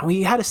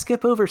 We had to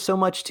skip over so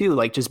much too,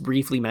 like just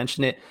briefly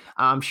mention it.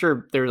 I'm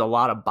sure there's a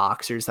lot of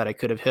boxers that I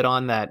could have hit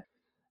on that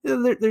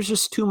there's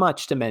just too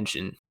much to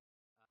mention.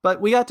 But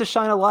we got to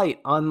shine a light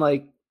on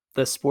like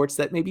the sports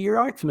that maybe you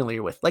aren't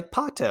familiar with, like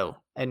pato.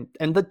 and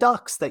the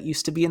ducks that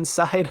used to be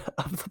inside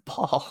of the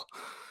ball.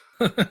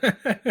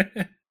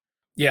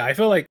 Yeah, I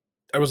feel like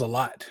there was a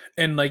lot.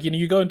 And like,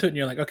 you go into it and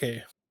you're like,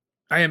 okay,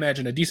 I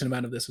imagine a decent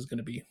amount of this is going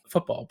to be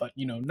football, but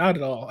not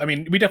at all. I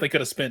mean, we definitely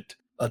could have spent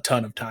a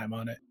ton of time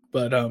on it,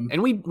 but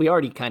and we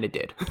already kind of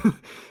did.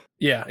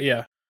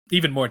 yeah,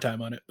 even more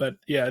time on it. But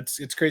yeah,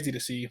 it's crazy to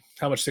see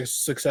how much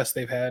success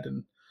they've had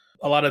and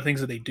a lot of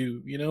things that they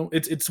do.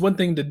 It's one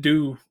thing to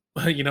do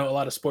a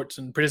lot of sports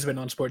and participate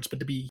on sports, but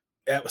to be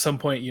at some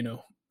point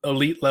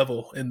elite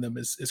level in them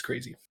is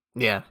crazy.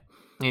 Yeah.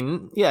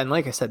 And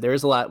like I said,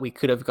 there's a lot we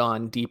could have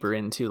gone deeper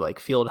into, like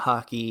field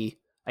hockey,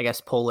 I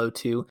guess polo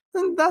too.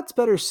 And that's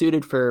better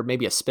suited for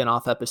maybe a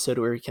spin-off episode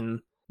where we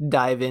can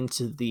dive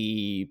into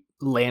the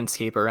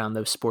landscape around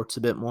those sports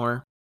a bit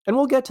more. And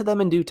we'll get to them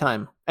in due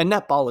time. And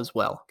netball as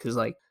well, because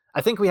I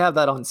think we have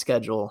that on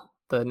schedule.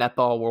 The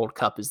Netball World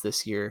Cup is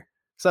this year.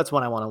 So that's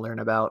one I want to learn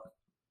about.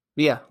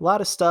 But yeah, a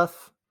lot of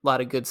stuff, a lot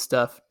of good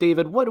stuff.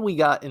 David, what do we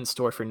got in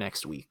store for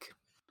next week?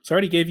 So I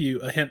already gave you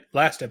a hint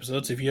last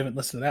episode, so if you haven't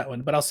listened to that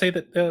one, but I'll say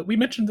that we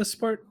mentioned this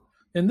sport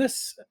in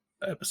this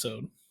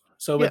episode.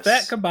 So with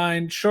that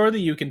combined, surely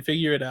you can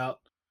figure it out.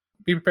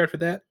 Be prepared for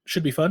that.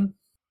 Should be fun.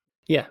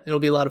 Yeah, it'll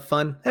be a lot of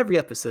fun. Every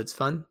episode's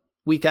fun.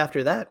 Week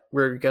after that,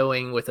 we're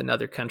going with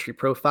another country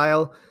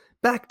profile,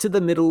 back to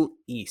the Middle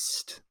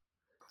East.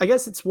 I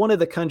guess it's one of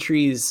the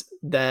countries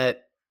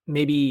that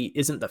maybe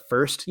isn't the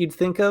first you'd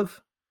think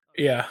of.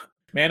 Yeah.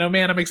 Man, oh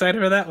man, I'm excited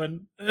for that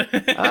one.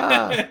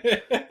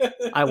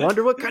 I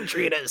wonder what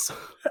country it is.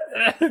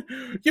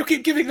 You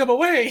keep giving them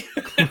away.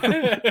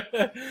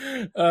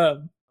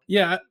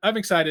 Yeah, I'm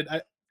excited.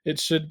 It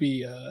should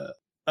be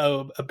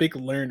a big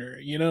learner.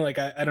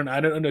 I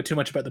don't know too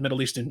much about the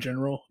Middle East in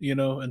general.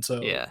 And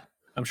so yeah,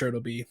 I'm sure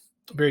it'll be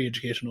very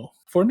educational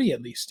for me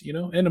at least.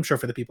 And I'm sure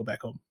for the people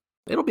back home.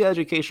 It'll be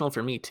educational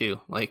for me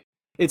too.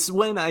 It's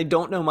when I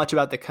don't know much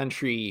about the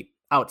country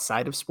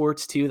outside of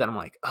sports too that I'm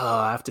like, oh,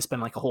 I have to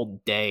spend like a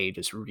whole day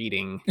just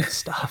reading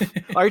stuff.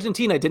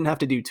 Argentina didn't have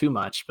to do too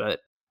much, but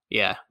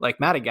yeah,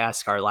 like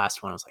Madagascar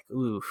last one, I was like,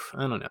 oof,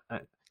 I don't know,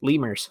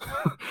 lemurs.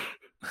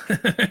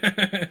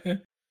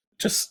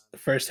 Just the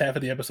first half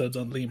of the episode's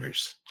on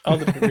lemurs, all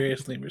the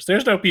various lemurs.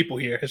 There's no people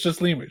here, it's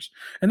just lemurs,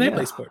 and they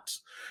play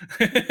sports.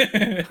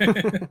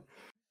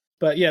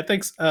 But yeah,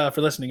 thanks for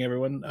listening,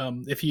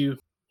 everyone. If you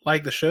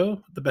like the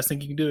show, the best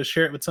thing you can do is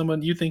share it with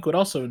someone you think would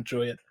also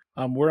enjoy it.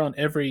 We're on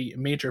every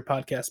major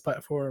podcast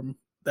platform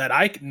that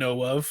I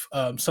know of,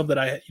 some that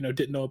I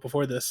didn't know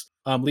before this.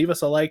 Leave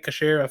us a like, a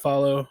share, a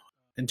follow,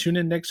 and tune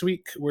in next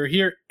week. We're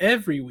here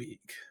every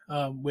week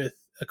with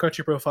a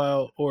country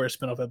profile or a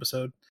spinoff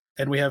episode,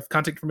 and we have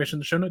contact information in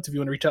the show notes if you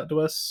want to reach out to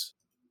us.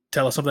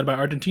 Tell us something about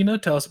Argentina.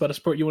 Tell us about a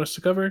sport you want us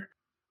to cover.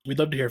 We'd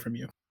love to hear from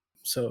you.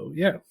 So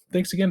yeah,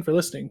 thanks again for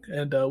listening,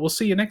 and we'll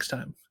see you next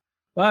time.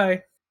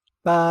 Bye.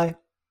 Bye.